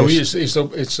serious.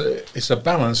 So it's a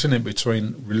balance, isn't it,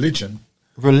 between religion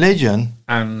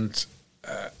and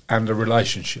a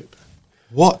relationship.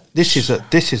 That's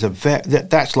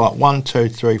like 1, 2,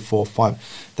 3, 4,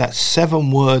 5. That's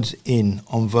 7 words in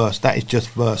on verse. That is just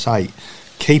verse 8.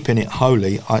 Keeping it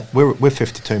holy. We're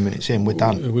 52 minutes in. We're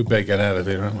done. We better get out of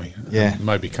here, aren't we? Yeah. And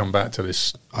maybe come back to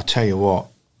this. I tell you what.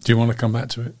 Do you want to come back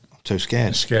to it? I'm too scared.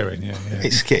 It's scary, yeah.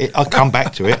 It's scary. I'll come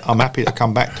back to it. I'm happy to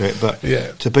come back to it, but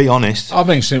to be honest, I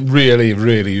think it's really,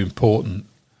 really important.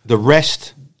 The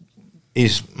rest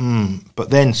is, but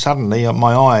then suddenly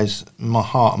my eyes, my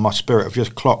heart, and my spirit have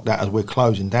just clocked that as we're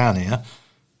closing down here.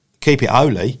 Keep it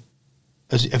holy.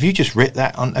 Have you just writ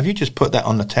that on? Have you just put that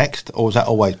on the text, or has that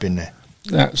always been there?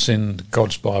 That's in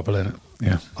God's Bible, isn't it?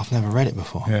 Yeah. I've never read it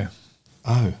before. Yeah.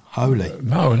 Oh, holy.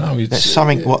 No. That's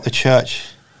something what the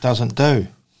church doesn't do.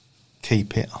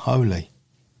 Keep it holy.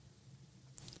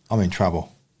 I'm in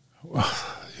trouble.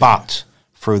 But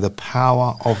through the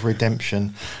power of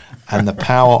redemption and the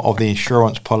power of the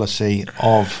insurance policy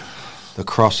of the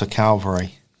cross of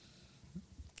Calvary,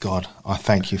 God, I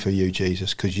thank you for you,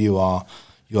 Jesus, because your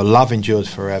love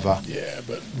endures forever. Yeah,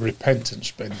 but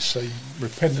repentance, Ben, see,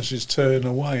 repentance is turning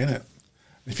away, isn't it?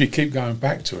 If you keep going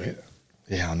back to it,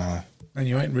 yeah, I know. Then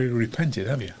you ain't really repented,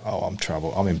 have you? Oh, I'm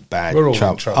trouble. I'm in bad trouble.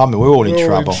 I mean, we're all in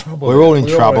trouble. We're all in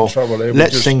trouble.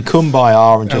 Let's sing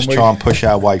Kumbaya and just try and push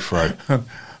our way through.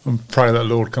 And pray that the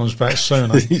Lord comes back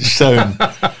sooner. Soon.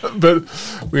 But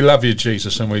we love you,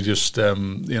 Jesus, and we just,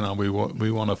 we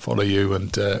want to follow you,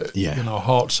 and our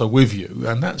hearts are with you,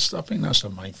 and I think that's the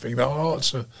main thing. Our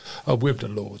hearts are with the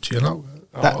Lord.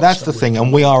 That's the thing,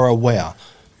 and we are aware.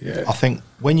 Yeah. I think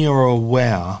when you're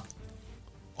aware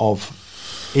of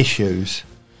issues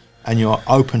and you're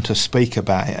open to speak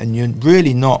about it, and you're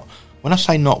really not. When I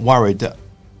say not worried, that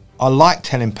I like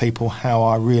telling people how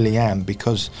I really am,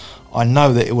 because I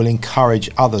know that it will encourage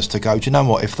others to go, do you know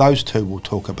what, if those two will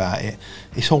talk about it,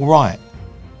 it's all right.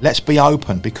 Let's be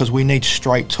open, because we need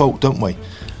straight talk, don't we?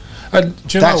 And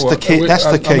do you know what? That's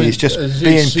the key. It's just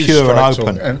being pure and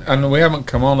open. And we haven't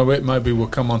come on to it. Maybe we'll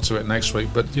come on to it next week.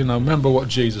 But remember what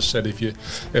Jesus said: if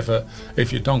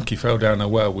your donkey fell down a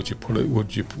well, would you pull it?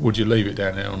 Would you leave it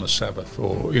down there on the Sabbath,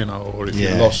 or if you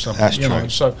lost something? That's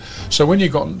true. So when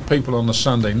you've got people on the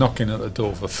Sunday knocking at the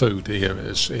door for food here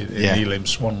in Elim,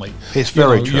 Swanley, it's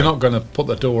very true. You're not going to put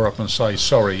the door up and say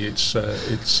sorry. It's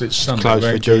Sunday. Closed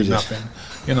for Jesus. Nothing.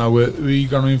 We're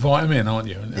going to invite them in, aren't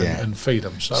you, and feed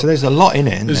them. So there's a lot in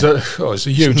it, there's a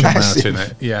huge amount in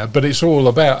it, yeah. But it's all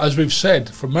about, as we've said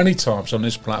for many times on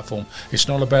this platform, it's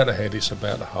not about the head, it's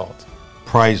about the heart.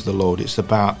 Praise the Lord. It's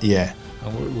about,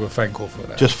 And we're thankful for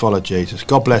that. Just follow Jesus.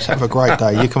 God bless. Have a great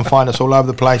day. You can find us all over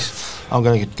the place. I'm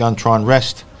going to go and try and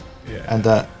rest. Yeah. And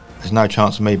there's no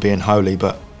chance of me being holy,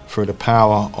 but through the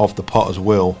power of the potter's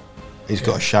will, He's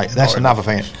got a shape. That's another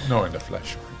thing. Not in the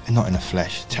flesh. Not in the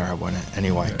flesh. Terrible, isn't it?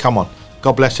 Anyway, come on.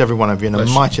 God bless every one of you in the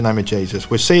mighty name of Jesus.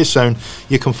 We'll see you soon.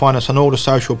 You can find us on all the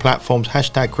social platforms,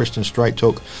 #Christian Straight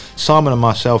Talk. Simon and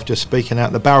myself just speaking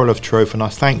out the barrel of truth, and I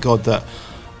thank God that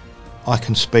I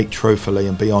can speak truthfully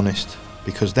and be honest,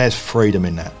 because there's freedom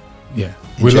in that. Yeah.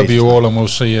 We love you all, and we'll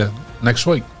see you next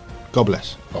week. God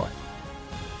bless. Bye.